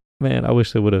do it. Man, I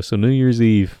wish they would have. So New Year's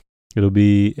Eve, it'll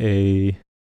be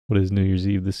what is New Year's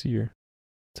Eve this year?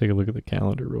 Take a look at the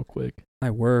calendar real quick. I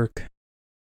work.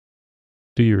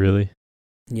 Do you really?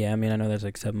 Yeah, I mean, I know that's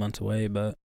like 7 months away,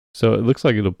 but. So it looks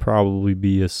like it'll probably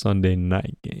be a Sunday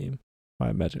night game, I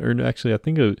imagine. Or actually, I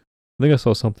think I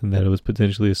saw something that it was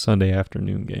potentially a Sunday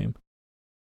afternoon game.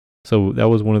 So that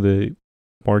was one of the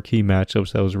marquee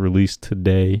matchups that was released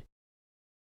today.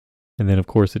 And then, of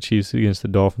course, the Chiefs against the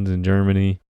Dolphins in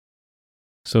Germany.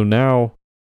 So now,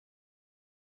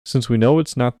 since we know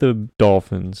it's not the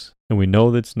Dolphins, and we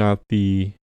know that's not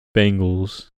the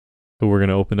Bengals who we're going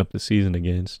to open up the season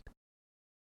against,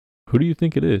 who do you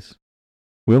think it is?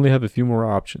 We only have a few more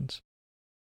options.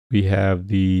 We have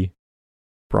the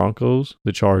Broncos,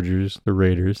 the Chargers, the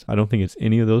Raiders. I don't think it's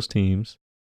any of those teams.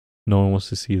 No one wants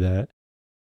to see that.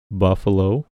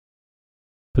 Buffalo.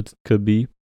 Could be.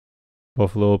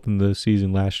 Buffalo opened the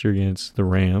season last year against the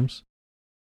Rams.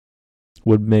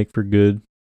 Would make for good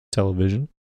television.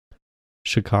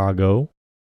 Chicago.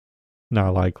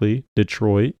 Not likely.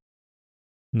 Detroit.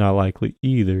 Not likely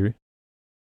either.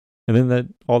 And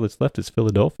then all that's left is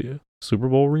Philadelphia. Super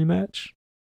Bowl rematch?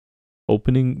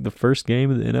 Opening the first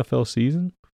game of the NFL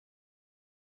season?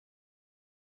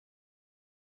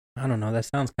 I don't know. That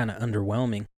sounds kind of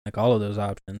underwhelming. Like all of those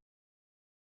options.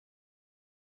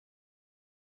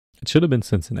 It should have been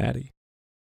Cincinnati.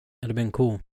 It'd have been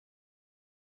cool.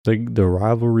 Like the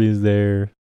rivalry is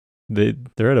there.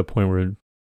 They're at a point where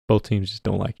both teams just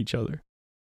don't like each other.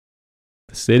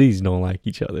 The cities don't like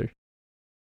each other.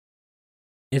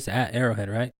 It's at Arrowhead,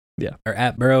 right? Yeah. Or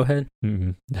at Burrowhead?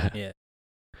 Mm-hmm. Yeah.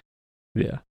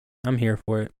 Yeah. I'm here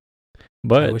for it.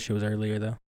 But I wish it was earlier,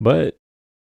 though. But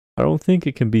I don't think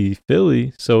it can be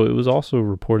Philly. So it was also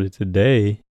reported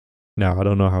today. Now, I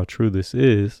don't know how true this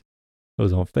is. It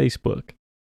was on Facebook.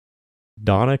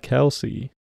 Donna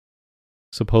Kelsey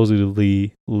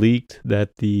supposedly leaked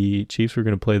that the Chiefs were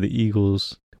going to play the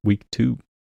Eagles week 2.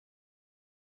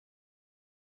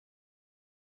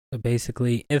 So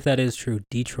basically, if that is true,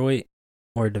 Detroit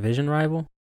or a division rival?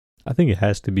 I think it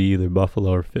has to be either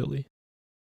Buffalo or Philly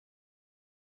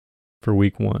for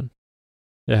week 1.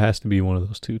 It has to be one of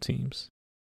those two teams.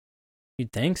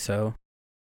 You'd think so.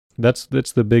 That's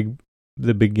the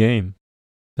big game.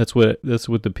 That's what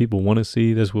the people want to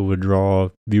see. That's what would draw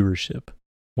viewership.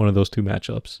 One of those two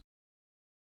matchups.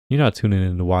 You're not tuning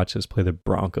in to watch us play the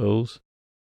Broncos.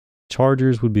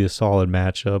 Chargers would be a solid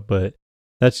matchup, but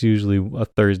that's usually a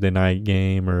Thursday night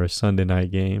game or a Sunday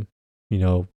night game,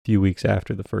 a few weeks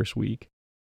after the first week.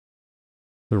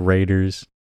 The Raiders,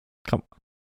 come on.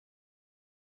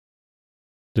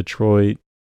 Detroit,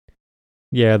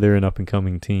 yeah, they're an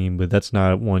up-and-coming team, but that's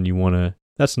not one you want to,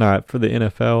 that's not for the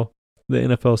NFL. The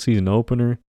NFL season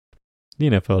opener, the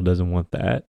NFL doesn't want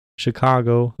that.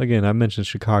 Chicago, again, I mentioned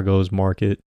Chicago's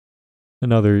market,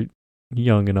 another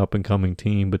young and up-and-coming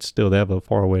team, but still they have a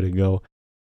far way to go.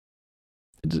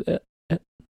 It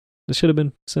should have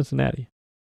been Cincinnati.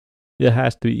 It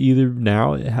has to either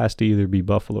be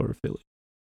Buffalo or Philly.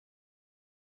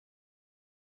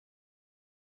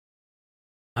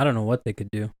 I don't know what they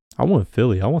could do. I want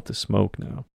Philly. I want the smoke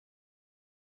now.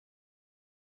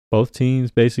 Both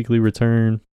teams basically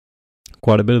return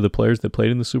quite a bit of the players that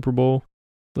played in the Super Bowl.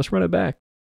 Let's run it back.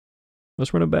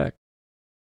 Let's run it back.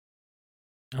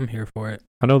 I'm here for it.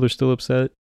 I know they're still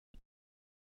upset.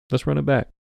 Let's run it back.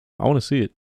 I want to see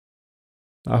it.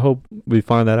 I hope we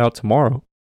find that out tomorrow.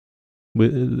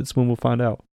 That's when we'll find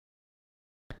out.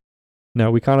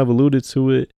 Now, we kind of alluded to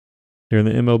it during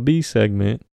the MLB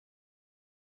segment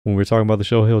when we were talking about the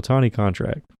Shohei Ohtani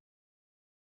contract.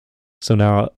 So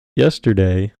now,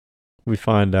 yesterday, we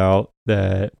find out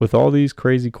that with all these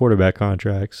crazy quarterback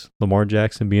contracts, Lamar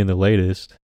Jackson being the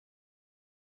latest,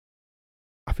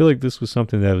 I feel like this was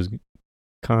something that was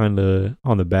kind of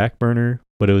on the back burner,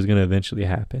 but it was going to eventually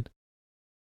happen.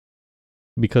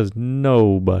 Because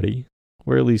nobody,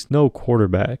 or at least no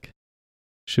quarterback,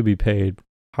 should be paid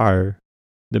higher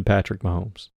than Patrick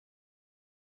Mahomes.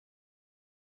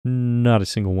 Not a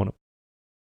single one of them.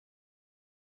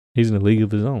 He's in a league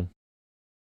of his own.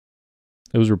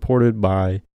 It was reported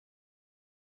by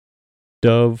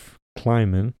Dove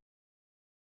Kleiman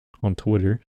on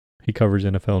Twitter. He covers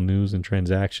NFL news and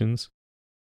transactions.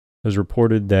 It was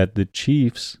reported that the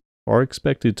Chiefs are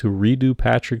expected to redo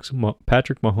Patrick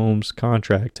Mahomes'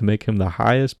 contract to make him the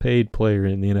highest paid player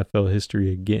in the NFL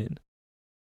history again.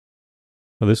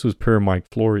 Now, this was per Mike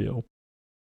Florio.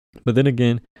 But then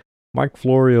again, Mike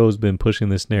Florio has been pushing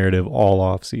this narrative all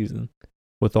off season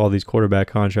with all these quarterback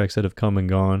contracts that have come and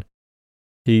gone.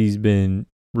 He's been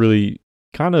really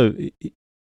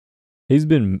he's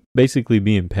been basically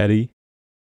being petty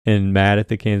and mad at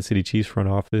the Kansas City Chiefs front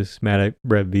office, mad at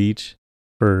Brett Veach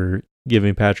for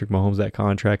giving Patrick Mahomes that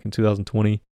contract in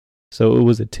 2020. So it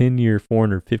was a 10-year,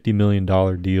 $450 million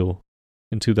deal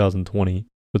in 2020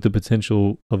 with the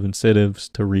potential of incentives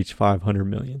to reach $500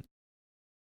 million.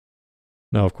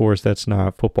 Now, of course, that's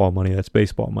not football money, that's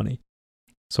baseball money.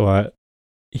 So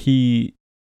he's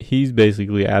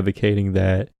basically advocating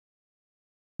that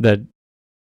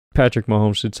Patrick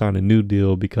Mahomes should sign a new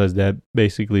deal because that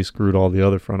basically screwed all the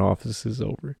other front offices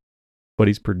over. But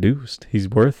he's produced. He's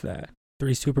worth that.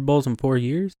 3 Super Bowls in 4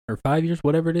 years or 5 years,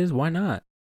 whatever it is. Why not?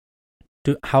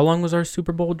 How long was our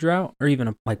Super Bowl drought or even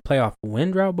a playoff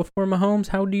win drought before Mahomes?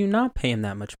 How do you not pay him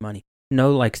that much money?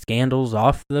 No scandals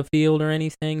off the field or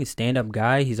anything. He's a stand-up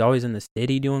guy. He's always in the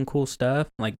city doing cool stuff,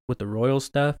 like with the Royals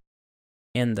stuff.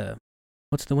 And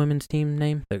what's the women's team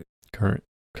name? The Current.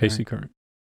 Casey Current.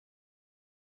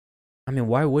 I mean,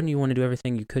 why wouldn't you want to do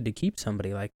everything you could to keep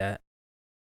somebody like that?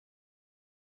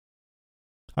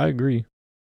 I agree.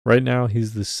 Right now,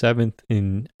 he's the 7th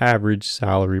in average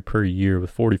salary per year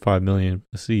with $45 million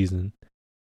a season.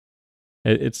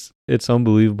 It's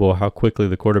unbelievable how quickly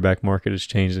the quarterback market has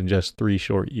changed in just 3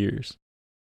 short years.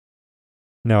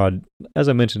 Now, as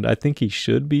I mentioned, I think he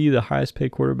should be the highest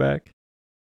paid quarterback.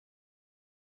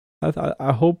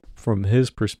 I hope from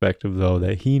his perspective, though,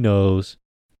 that he knows,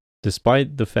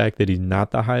 despite the fact that he's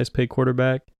not the highest paid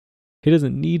quarterback, he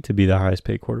doesn't need to be the highest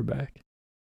paid quarterback.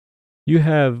 You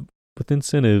have, with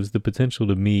incentives, the potential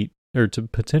to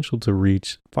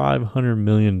reach $500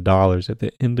 million at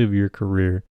the end of your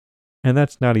career. And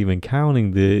that's not even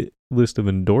counting the list of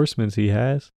endorsements he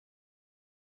has.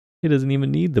 He doesn't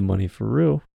even need the money for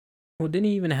real. Well, didn't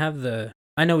he even have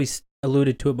I know he's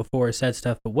alluded to it before or said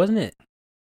stuff, but wasn't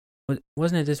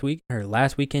it this week or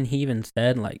last weekend he even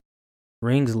said,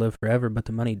 rings live forever, but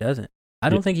the money doesn't? I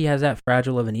don't think he has that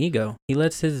fragile of an ego. He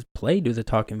lets his play do the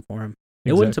talking for him.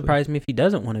 It wouldn't surprise me if he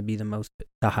doesn't want to be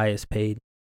the highest paid.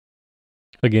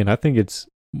 Again, I think it's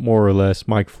more or less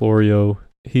Mike Florio.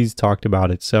 He's talked about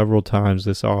it several times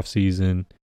this offseason.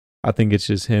 I think it's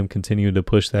just him continuing to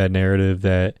push that narrative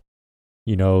that,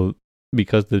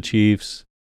 because the Chiefs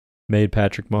gave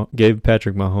Patrick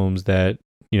Mahomes that,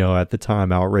 at the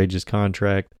time, outrageous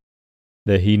contract,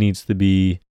 that he needs to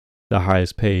be the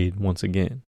highest paid once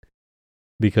again.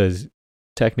 Because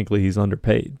technically he's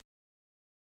underpaid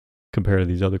compared to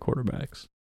these other quarterbacks.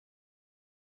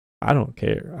 I don't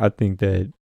care. I think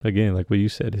that, again, like what you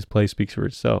said, his play speaks for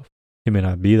itself. He may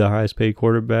not be the highest paid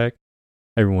quarterback.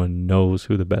 Everyone knows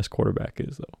who the best quarterback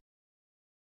is, though.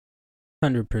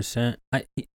 100%.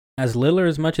 As little or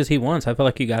as much as he wants, I feel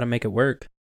like you got to make it work.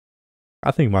 I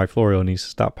think Mike Florio needs to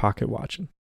stop pocket watching.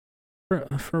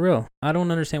 For real. I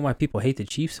don't understand why people hate the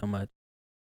Chiefs so much.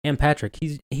 And Patrick,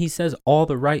 he says all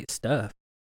the right stuff.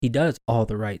 He does all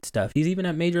the right stuff. He's even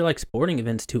at major sporting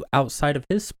events too, outside of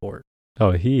his sport.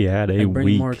 Oh, he had a bring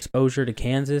week. More exposure to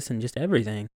Kansas and just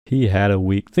everything. He had a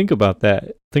week. Think about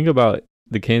that. Think about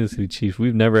the Kansas City Chiefs.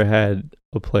 We've never had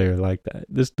a player like that.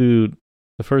 This dude,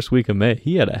 the first week of May,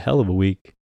 he had a hell of a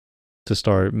week to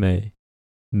start May.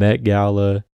 Met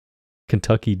Gala,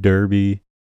 Kentucky Derby,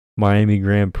 Miami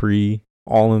Grand Prix,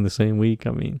 all in the same week.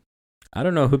 I mean, I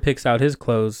don't know who picks out his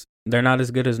clothes. They're not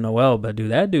as good as Noel, but dude,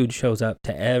 that dude shows up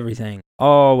to everything.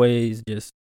 Always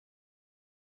just.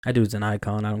 That dude's an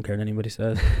icon. I don't care what anybody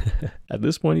says. At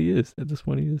this point, he is.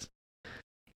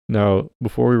 Now,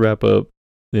 before we wrap up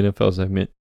the NFL segment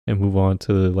and move on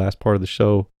to the last part of the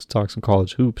show to talk some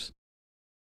college hoops.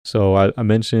 So I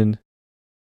mentioned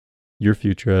your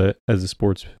future as a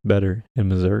sports bettor in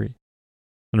Missouri,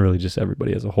 and really just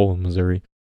everybody as a whole in Missouri.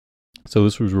 So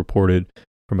this was reported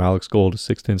from Alex Gold of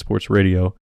 610 Sports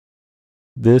Radio.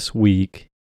 This week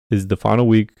is the final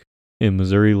week in the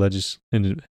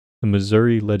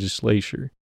Missouri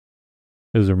legislature.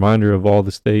 It was a reminder of all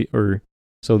the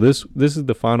so this is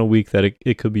the final week that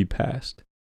it could be passed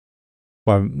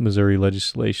by Missouri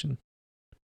legislation.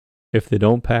 If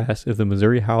the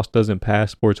Missouri House doesn't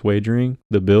pass sports wagering,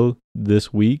 the bill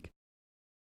this week,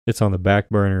 it's on the back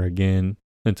burner again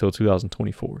until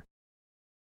 2024.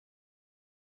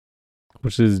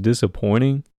 Which is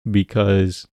disappointing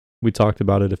because we talked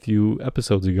about it a few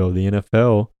episodes ago. The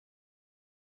NFL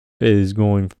is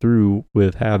going through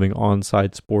with having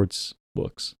on-site sports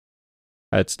books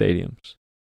at stadiums.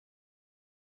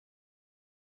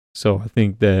 So I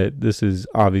think that this is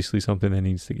obviously something that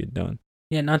needs to get done.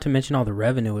 Yeah, not to mention all the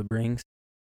revenue it brings.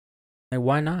 Like,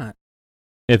 why not?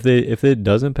 If it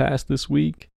doesn't pass this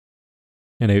week,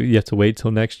 and you have to wait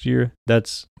till next year,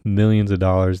 that's millions of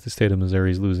dollars the state of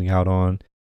Missouri is losing out on,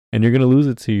 and you're going to lose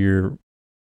it to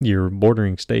your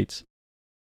bordering states.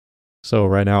 So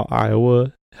right now,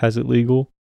 Iowa has it legal,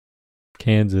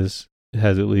 Kansas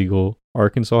has it legal,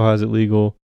 Arkansas has it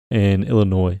legal, and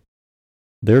Illinois.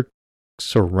 They're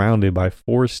surrounded by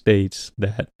 4 states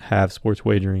that have sports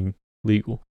wagering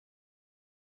legal.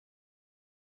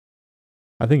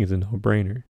 I think it's a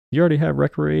no-brainer. You already have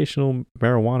recreational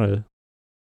marijuana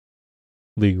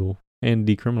legal and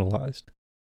decriminalized.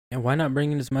 And why not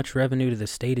bring in as much revenue to the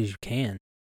state as you can?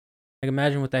 Like,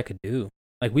 imagine what that could do.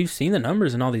 Like, we've seen the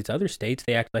numbers in all these other states.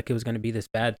 They act like it was going to be this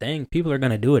bad thing. People are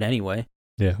going to do it anyway.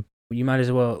 Yeah. You might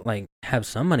as well, have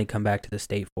some money come back to the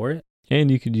state for it. And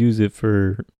you could use it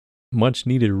for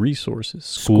much-needed resources.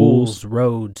 Schools,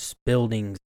 roads,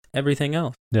 buildings, everything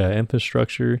else. Yeah,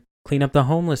 infrastructure. Clean up the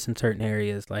homeless in certain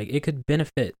areas. Like, it could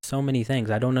benefit so many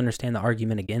things. I don't understand the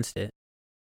argument against it.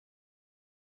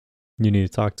 You need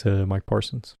to talk to Mike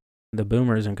Parsons. The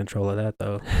boomer's in control of that,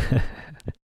 though.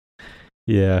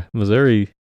 Yeah, Missouri's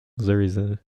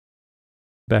a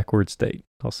backward state.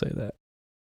 I'll say that.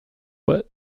 But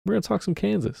we're going to talk some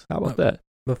Kansas. How about that?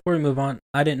 Before we move on,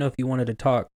 I didn't know if you wanted to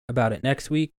talk about it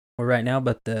next week or right now,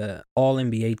 but the all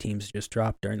NBA teams just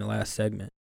dropped during the last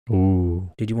segment.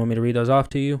 Ooh. Did you want me to read those off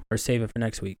to you or save it for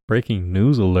next week? Breaking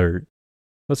news alert.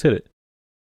 Let's hit it.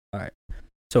 All right.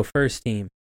 So first team,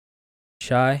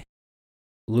 Shai,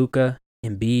 Luka,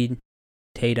 Embiid,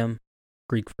 Tatum,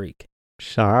 Greek Freak.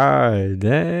 Shai,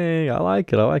 dang, I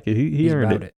like it. He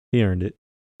earned it. He earned it.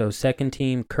 So second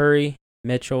team, Curry,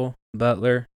 Mitchell,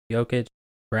 Butler, Jokic,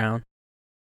 Brown.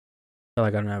 I feel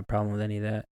like I don't have a problem with any of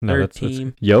that. No, Third that's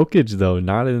team. Jokic, though,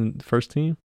 not in the first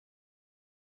team.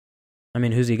 I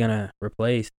mean, who's he going to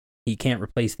replace? He can't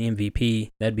replace the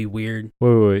MVP. That'd be weird.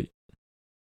 Wait.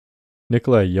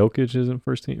 Nikola Jokic isn't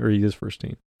first team, or he is first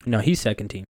team? No, he's second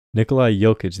team. Nikola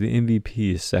Jokic, the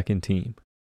MVP, is second team.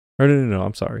 Or no,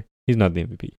 I'm sorry. He's not the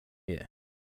MVP. Yeah.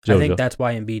 JoJo. I think that's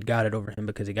why Embiid got it over him,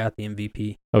 because he got the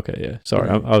MVP. Okay, yeah. Sorry,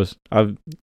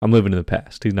 I'm living in the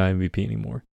past. He's not MVP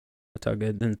anymore. That's all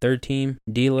good. Then third team,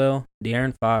 D-Lil,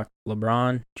 De'Aaron Fox,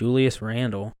 LeBron, Julius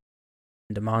Randle,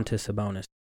 and DeMontis Sabonis.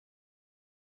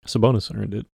 Sabonis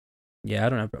earned it. Yeah, I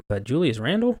don't know, but Julius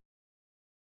Randle?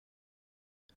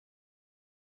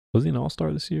 Was he an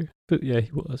all-star this year? Yeah,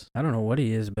 he was. I don't know what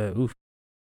he is, but oof.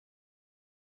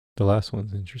 The last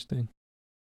one's interesting.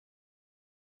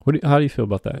 How do you feel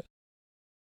about that?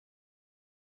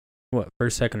 What,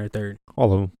 first, second, or third?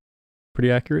 All of them. Pretty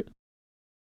accurate?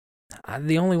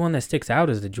 The only one that sticks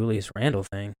out is the Julius Randle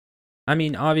thing. I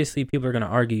mean, obviously, people are going to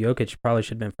argue Jokic probably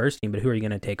should have been first team, but who are you going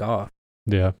to take off?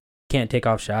 Yeah. Can't take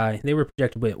off Shai. They were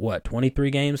projected with, 23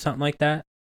 games, something like that? At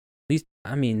least,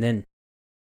 then...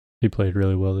 He played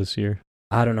really well this year.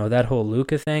 I don't know, that whole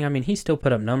Luka thing, he still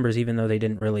put up numbers even though they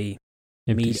didn't really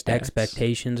meet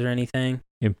expectations or anything.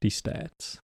 Empty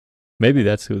stats. Maybe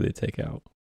that's who they take out.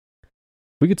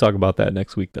 We could talk about that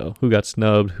next week, though. Who got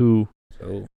snubbed, who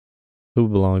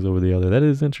belongs over the other. That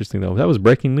is interesting, though. That was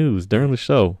breaking news during the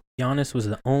show. Giannis was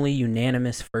the only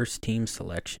unanimous first-team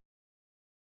selection.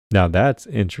 Now, that's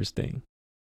interesting.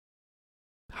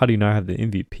 How do you not have the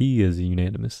MVP as a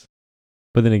unanimous?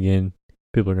 But then again,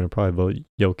 people are going to probably vote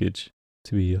Jokic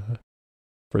to be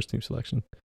first team selection.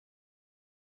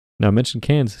 Now, I mentioned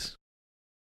Kansas.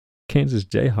 Kansas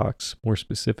Jayhawks, more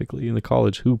specifically, in the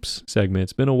college hoops segment.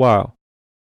 It's been a while.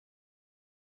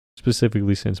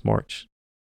 Specifically since March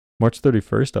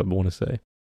 31st, I want to say.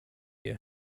 Yeah.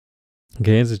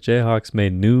 Kansas Jayhawks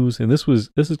made news, and this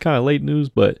is kind of late news,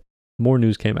 but more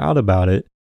news came out about it.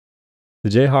 The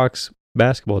Jayhawks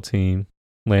basketball team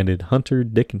landed Hunter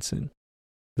Dickinson.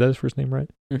 Is that his first name, right?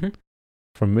 Mm-hmm.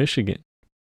 From Michigan.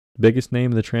 Biggest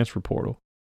name in the transfer portal.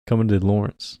 Coming to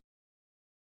Lawrence.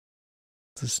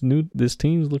 This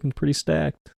team's looking pretty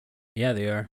stacked. Yeah, they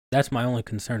are. That's my only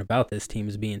concern about this team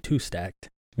is being too stacked.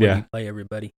 Yeah. You play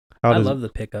everybody. I love the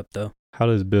pickup, though. How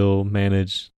does Bill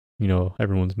manage,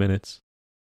 everyone's minutes?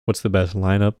 What's the best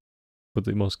lineup with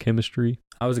the most chemistry?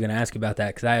 I was going to ask you about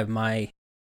that because I have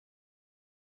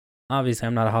obviously,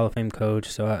 I'm not a Hall of Fame coach,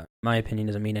 so my opinion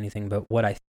doesn't mean anything, but what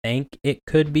I think it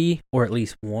could be, or at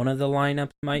least one of the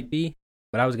lineups might be,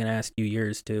 but I was going to ask you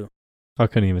yours, too. I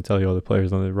couldn't even tell you all the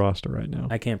players on the roster right now.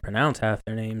 I can't pronounce half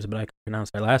their names, but I can pronounce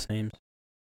their last names.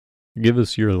 Give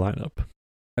us your lineup.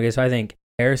 Okay, so I think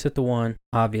Harris at the 1.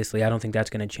 Obviously, I don't think that's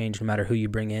going to change no matter who you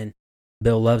bring in.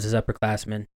 Bill loves his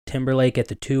upperclassmen. Timberlake at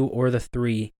the 2 or the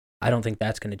 3. I don't think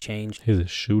that's going to change. He's a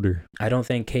shooter. I don't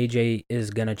think KJ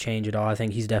is going to change at all. I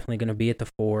think he's definitely going to be at the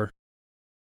 4.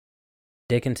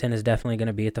 Dickinson is definitely going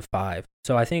to be at the 5.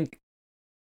 So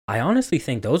I honestly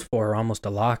think those 4 are almost a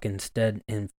lock instead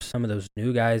in some of those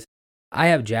new guys. I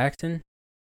have Jackson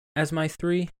as my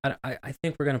 3. I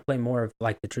think we're going to play more of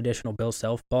like the traditional Bill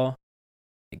Self ball.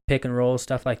 Like pick and roll,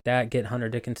 stuff like that. Get Hunter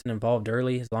Dickinson involved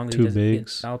early as long as he doesn't get in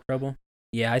foul trouble.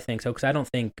 Yeah, I think so because I don't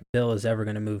think Bill is ever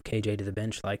going to move KJ to the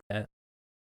bench like that.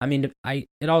 I mean,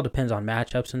 it all depends on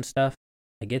matchups and stuff.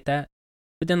 I get that.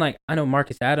 But then, I know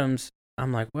Marcus Adams,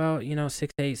 I'm like, well,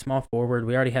 6'8", small forward.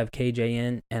 We already have KJ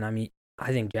in. And, I mean,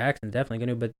 I think Jackson's definitely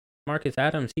going to. But Marcus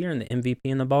Adams here in the MVP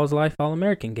in the Balls Life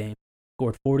All-American game.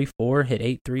 Scored 44, hit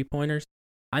 8 3-pointers.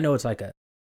 I know it's like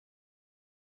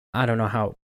I don't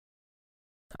know.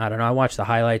 I watched the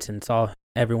highlights and saw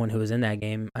everyone who was in that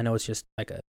game. I know it's just like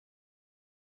a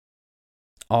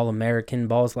All-American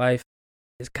Balls Life.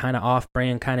 It's kind of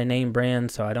off-brand, kind of name brand,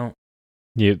 so I don't...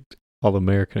 Yeah,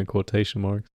 All-American in quotation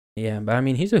marks. Yeah, but I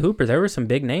mean, he's a hooper. There were some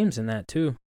big names in that,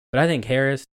 too. But I think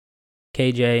Harris,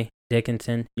 KJ,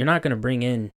 Dickinson, you're not going to bring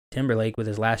in Timberlake with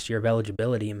his last year of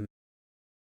eligibility and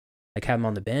have him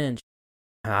on the bench.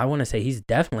 I want to say he's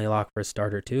definitely locked for a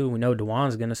starter, too. We know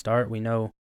DeJuan's going to start. We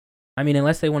know... I mean,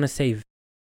 unless they want to save...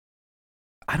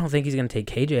 I don't think he's going to take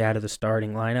KJ out of the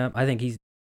starting lineup. I think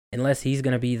unless he's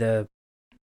going to be the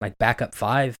backup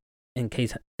 5 in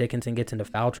case Dickinson gets into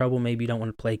foul trouble, maybe you don't want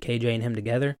to play KJ and him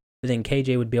together. But then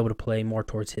KJ would be able to play more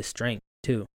towards his strength,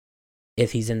 too,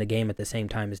 if he's in the game at the same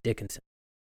time as Dickinson.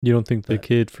 You don't think the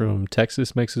kid from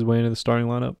Texas makes his way into the starting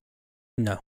lineup?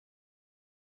 No.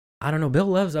 I don't know. Bill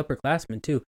loves upperclassmen,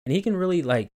 too. And he can really,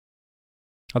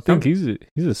 I think he's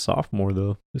a sophomore,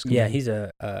 though. Yeah, he's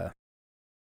a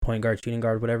point guard, shooting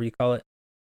guard, whatever you call it.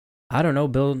 I don't know.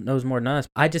 Bill knows more than us.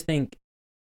 I just think,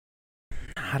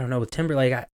 I don't know, with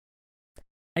Timberlake,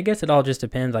 I guess it all just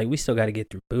depends. We still got to get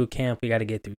through boot camp. We got to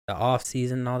get through the off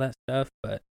season and all that stuff.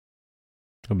 But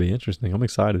it'll be interesting. I'm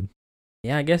excited.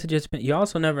 Yeah, I guess it just depends. You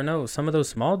also never know. Some of those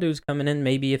small dudes coming in,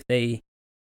 maybe if they,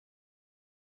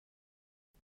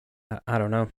 I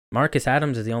don't know. Marcus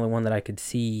Adams is the only one that I could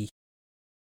see.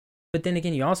 But then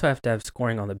again, you also have to have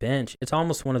scoring on the bench. It's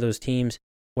almost one of those teams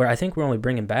where I think we're only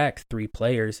bringing back 3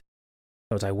 players.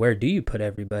 So it's where do you put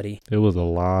everybody? It was a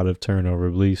lot of turnover.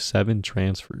 I believe 7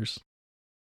 transfers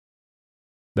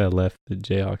that left the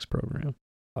Jayhawks program.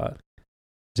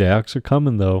 Jayhawks are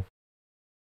coming, though.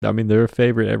 I mean, they're a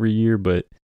favorite every year, but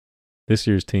this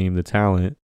year's team, the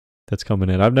talent that's coming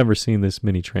in, I've never seen this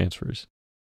many transfers.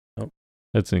 Nope.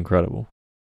 That's incredible.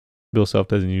 Bill Self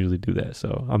doesn't usually do that,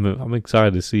 so I'm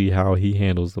excited to see how he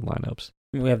handles the lineups.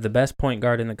 We have the best point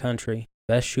guard in the country,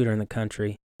 best shooter in the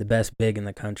country, the best big in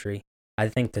the country. I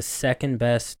think the second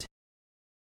best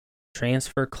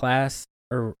transfer class,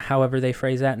 or however they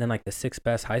phrase that, and then the 6th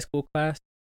best high school class.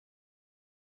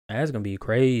 That's going to be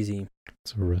crazy.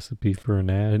 It's a recipe for an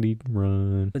natty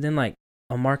run. But then,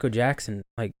 Marco Jackson,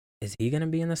 is he going to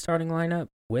be in the starting lineup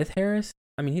with Harris?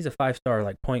 I mean, he's a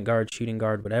 5-star, point guard, shooting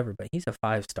guard, whatever, but he's a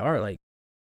 5-star.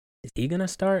 Is he going to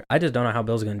start? I just don't know how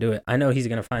Bill's going to do it. I know he's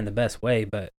going to find the best way,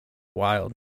 but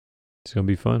wild. It's going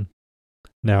to be fun.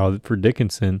 Now, for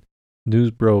Dickinson, news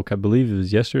broke, I believe it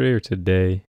was yesterday or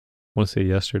today. I want to say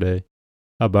yesterday,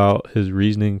 about his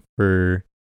reasoning for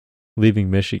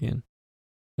leaving Michigan.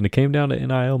 And it came down to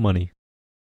NIL money.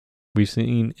 We've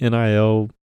seen NIL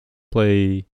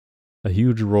play a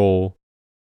huge role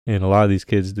And a lot of these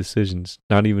kids' decisions,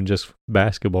 not even just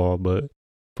basketball, but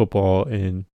football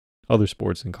and other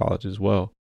sports in college as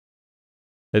well.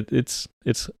 It's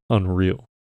unreal,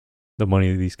 the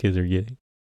money that these kids are getting.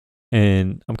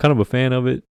 And I'm kind of a fan of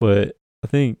it, but I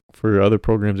think for other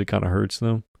programs, it kind of hurts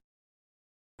them.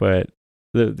 But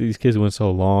these kids went so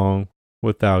long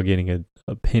without getting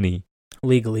a penny.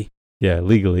 Legally. Yeah,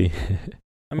 legally.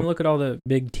 I mean, look at all the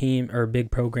big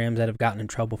big programs that have gotten in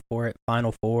trouble for it.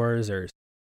 Final Fours or,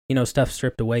 stuff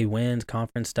stripped away, wins,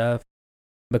 conference stuff.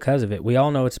 Because of it. We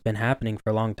all know it's been happening for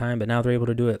a long time, but now they're able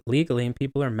to do it legally and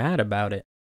people are mad about it.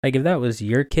 Like, if that was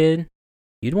your kid,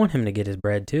 you'd want him to get his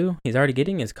bread too. He's already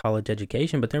getting his college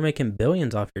education, but they're making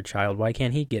billions off your child. Why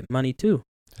can't he get money too?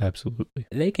 Absolutely.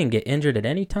 They can get injured at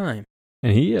any time.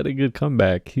 And he had a good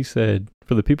comeback. He said,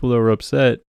 for the people that were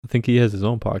upset, I think he has his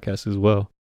own podcast as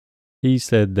well. He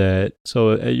said that,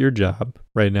 so at your job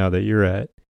right now that you're at,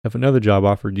 if another job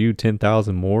offered you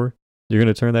 $10,000 more, you're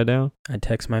going to turn that down? I'd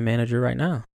text my manager right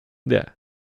now. Yeah.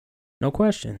 No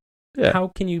question. Yeah. How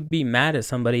can you be mad at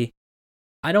somebody?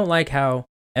 I don't like how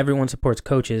everyone supports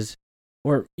coaches,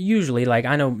 or usually, like,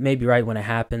 I know maybe right when it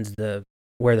happens,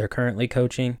 where they're currently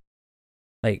coaching,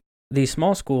 like, these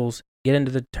small schools get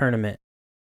into the tournament,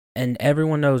 and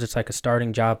everyone knows it's like a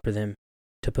starting job for them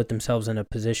to put themselves in a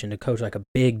position to coach like a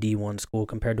big D1 school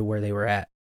compared to where they were at,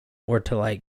 or to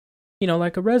like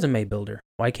a resume builder.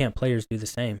 Why can't players do the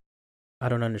same? I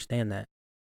don't understand that.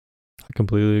 I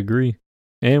completely agree.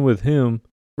 And with him,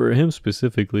 for him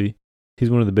specifically, he's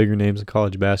one of the bigger names in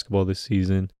college basketball this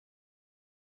season.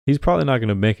 He's probably not going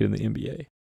to make it in the NBA.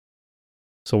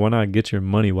 So why not get your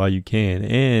money while you can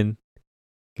and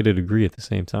get a degree at the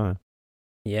same time?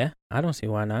 Yeah, I don't see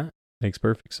why not. Makes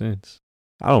perfect sense.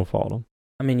 I don't fault him.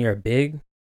 I mean, you're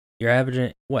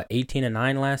averaging,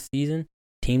 18-9 last season?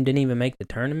 Team didn't even make the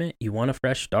tournament. You want a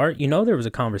fresh start? There was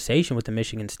a conversation with the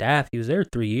Michigan staff. He was there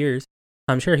 3 years.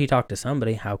 I'm sure he talked to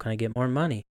somebody. How can I get more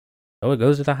money? So it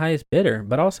goes to the highest bidder.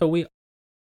 But also, we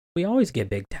always get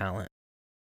big talent.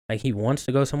 Like, he wants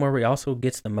to go somewhere where he also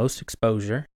gets the most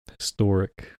exposure.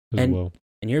 Historic as well.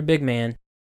 And you're a big man.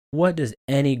 What does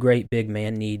any great big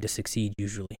man need to succeed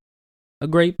usually? A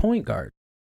great point guard.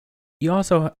 You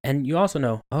also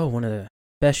know, one of the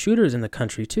best shooters in the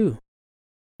country too.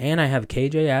 And I have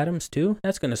KJ Adams too.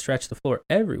 That's going to stretch the floor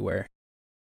everywhere.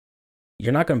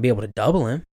 You're not going to be able to double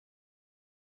him.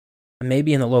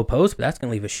 Maybe in the low post, but that's going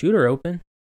to leave a shooter open.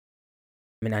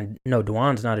 I mean, I know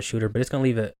Dwan's not a shooter, but it's going to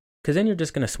leave it, because then you're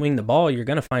just going to swing the ball. You're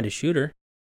going to find a shooter.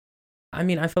 I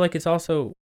mean, I feel like it's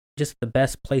also just the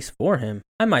best place for him.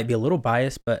 I might be a little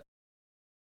biased, but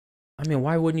I mean,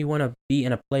 why wouldn't you want to be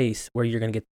in a place where you're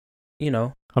going to get,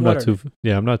 I'm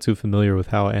not too familiar with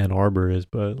how Ann Arbor is,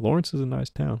 but Lawrence is a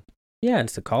nice town. Yeah,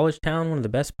 it's a college town, one of the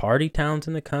best party towns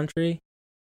in the country.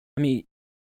 I mean,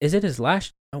 is it his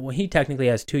last? Well, he technically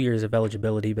has 2 years of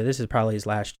eligibility, but this is probably his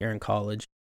last year in college.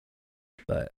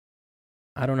 But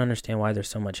I don't understand why there's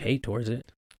so much hate towards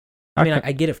it. I mean,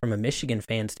 I get it from a Michigan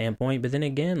fan standpoint, but then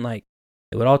again, like,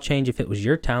 it would all change if it was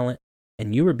your talent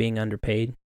and you were being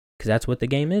underpaid, because that's what the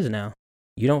game is now.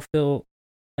 You don't feel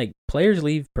like players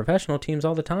leave professional teams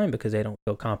all the time because they don't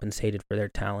feel compensated for their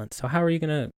talent. So how are you going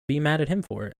to be mad at him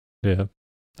for it? Yeah.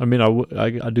 I mean,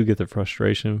 I do get the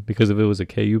frustration, because if it was a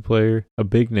KU player, a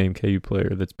big name KU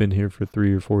player that's been here for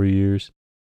 3 or 4 years,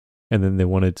 and then they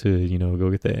wanted to, go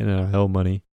get the NIL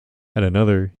money at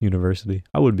another university,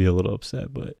 I would be a little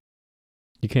upset, but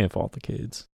you can't fault the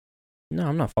kids. No,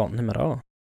 I'm not faulting them at all.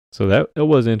 So it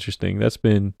was interesting. That's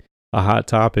been a hot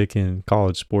topic in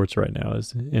college sports right now,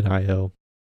 is NIL.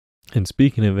 And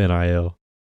speaking of NIL,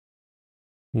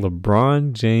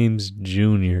 LeBron James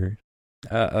Jr.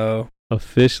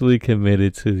 officially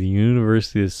committed to the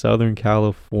University of Southern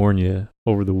California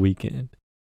over the weekend.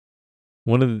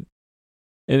 And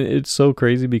it's so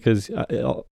crazy because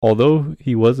although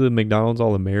he was a McDonald's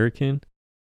All-American,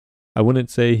 I wouldn't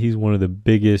say he's one of the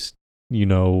biggest,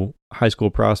 high school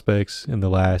prospects in the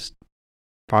last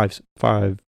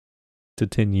 5 to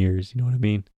 10 years. You know what I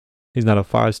mean? He's not a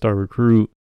 5-star recruit.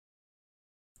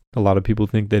 A lot of people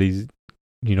think that he's,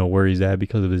 where he's at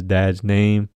because of his dad's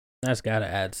name. That's got to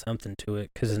add something to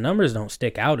it, because his numbers don't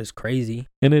stick out as crazy.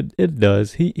 And it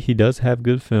does. He does have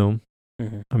good film.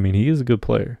 Mm-hmm. I mean, he is a good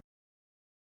player.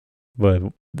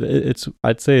 But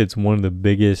I'd say it's one of the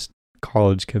biggest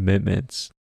college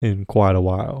commitments in quite a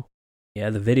while. Yeah,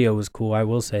 the video was cool. I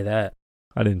will say that.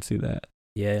 I didn't see that.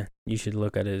 Yeah, you should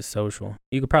look at his social.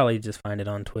 You could probably just find it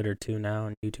on Twitter too now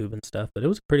and YouTube and stuff. But it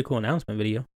was a pretty cool announcement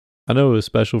video. I know it was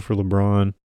special for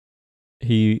LeBron.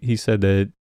 He said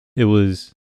that it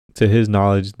was, to his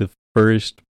knowledge, the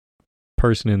first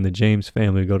person in the James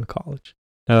family to go to college.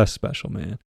 Now that's special,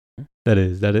 man. That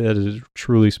is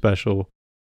truly special.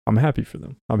 I'm happy for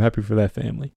them. I'm happy for that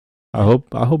family. I hope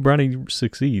Brownie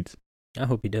succeeds. I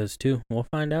hope he does too. We'll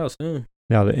find out soon.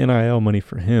 Now the NIL money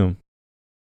for him,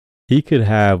 he could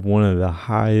have one of the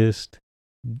highest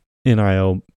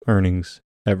NIL earnings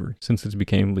ever since it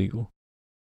became legal.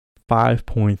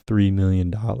 $5.3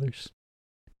 million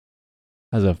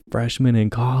as a freshman in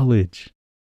college.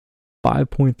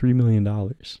 $5.3 million.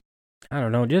 I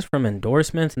don't know, just from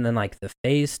endorsements and then like the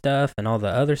phase stuff and all the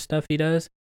other stuff he does,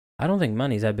 I don't think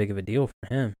money's that big of a deal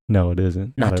for him. No, it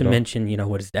isn't. Not to mention,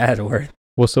 what his dad's worth.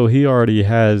 Well, so he already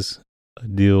has a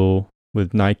deal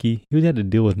with Nike. He had a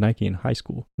deal with Nike in high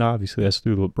school. Now, obviously, that's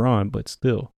through LeBron, but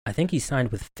still. I think he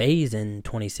signed with FaZe in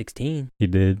 2016. He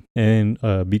did. And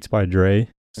Beats by Dre.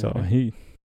 So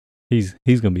he's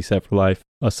going to be set for life,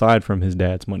 aside from his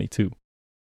dad's money, too.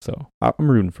 So I'm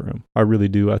rooting for him. I really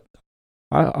do.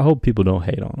 I hope people don't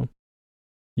hate on him.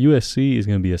 USC is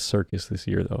going to be a circus this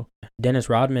year, though. Dennis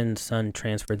Rodman's son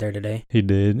transferred there today. He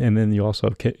did. And then you also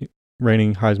have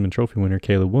reigning Heisman Trophy winner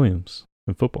Caleb Williams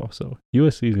in football. So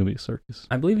USC is going to be a circus.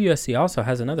 I believe USC also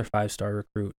has another 5-star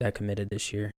recruit that committed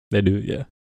this year. They do, yeah.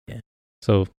 Yeah.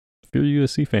 So if you're a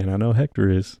USC fan, I know Hector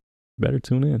is, better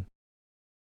tune in.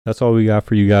 That's all we got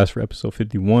for you guys for episode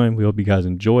 51. We hope you guys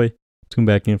enjoy. Tune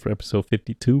back in for episode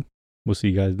 52. We'll see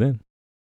you guys then.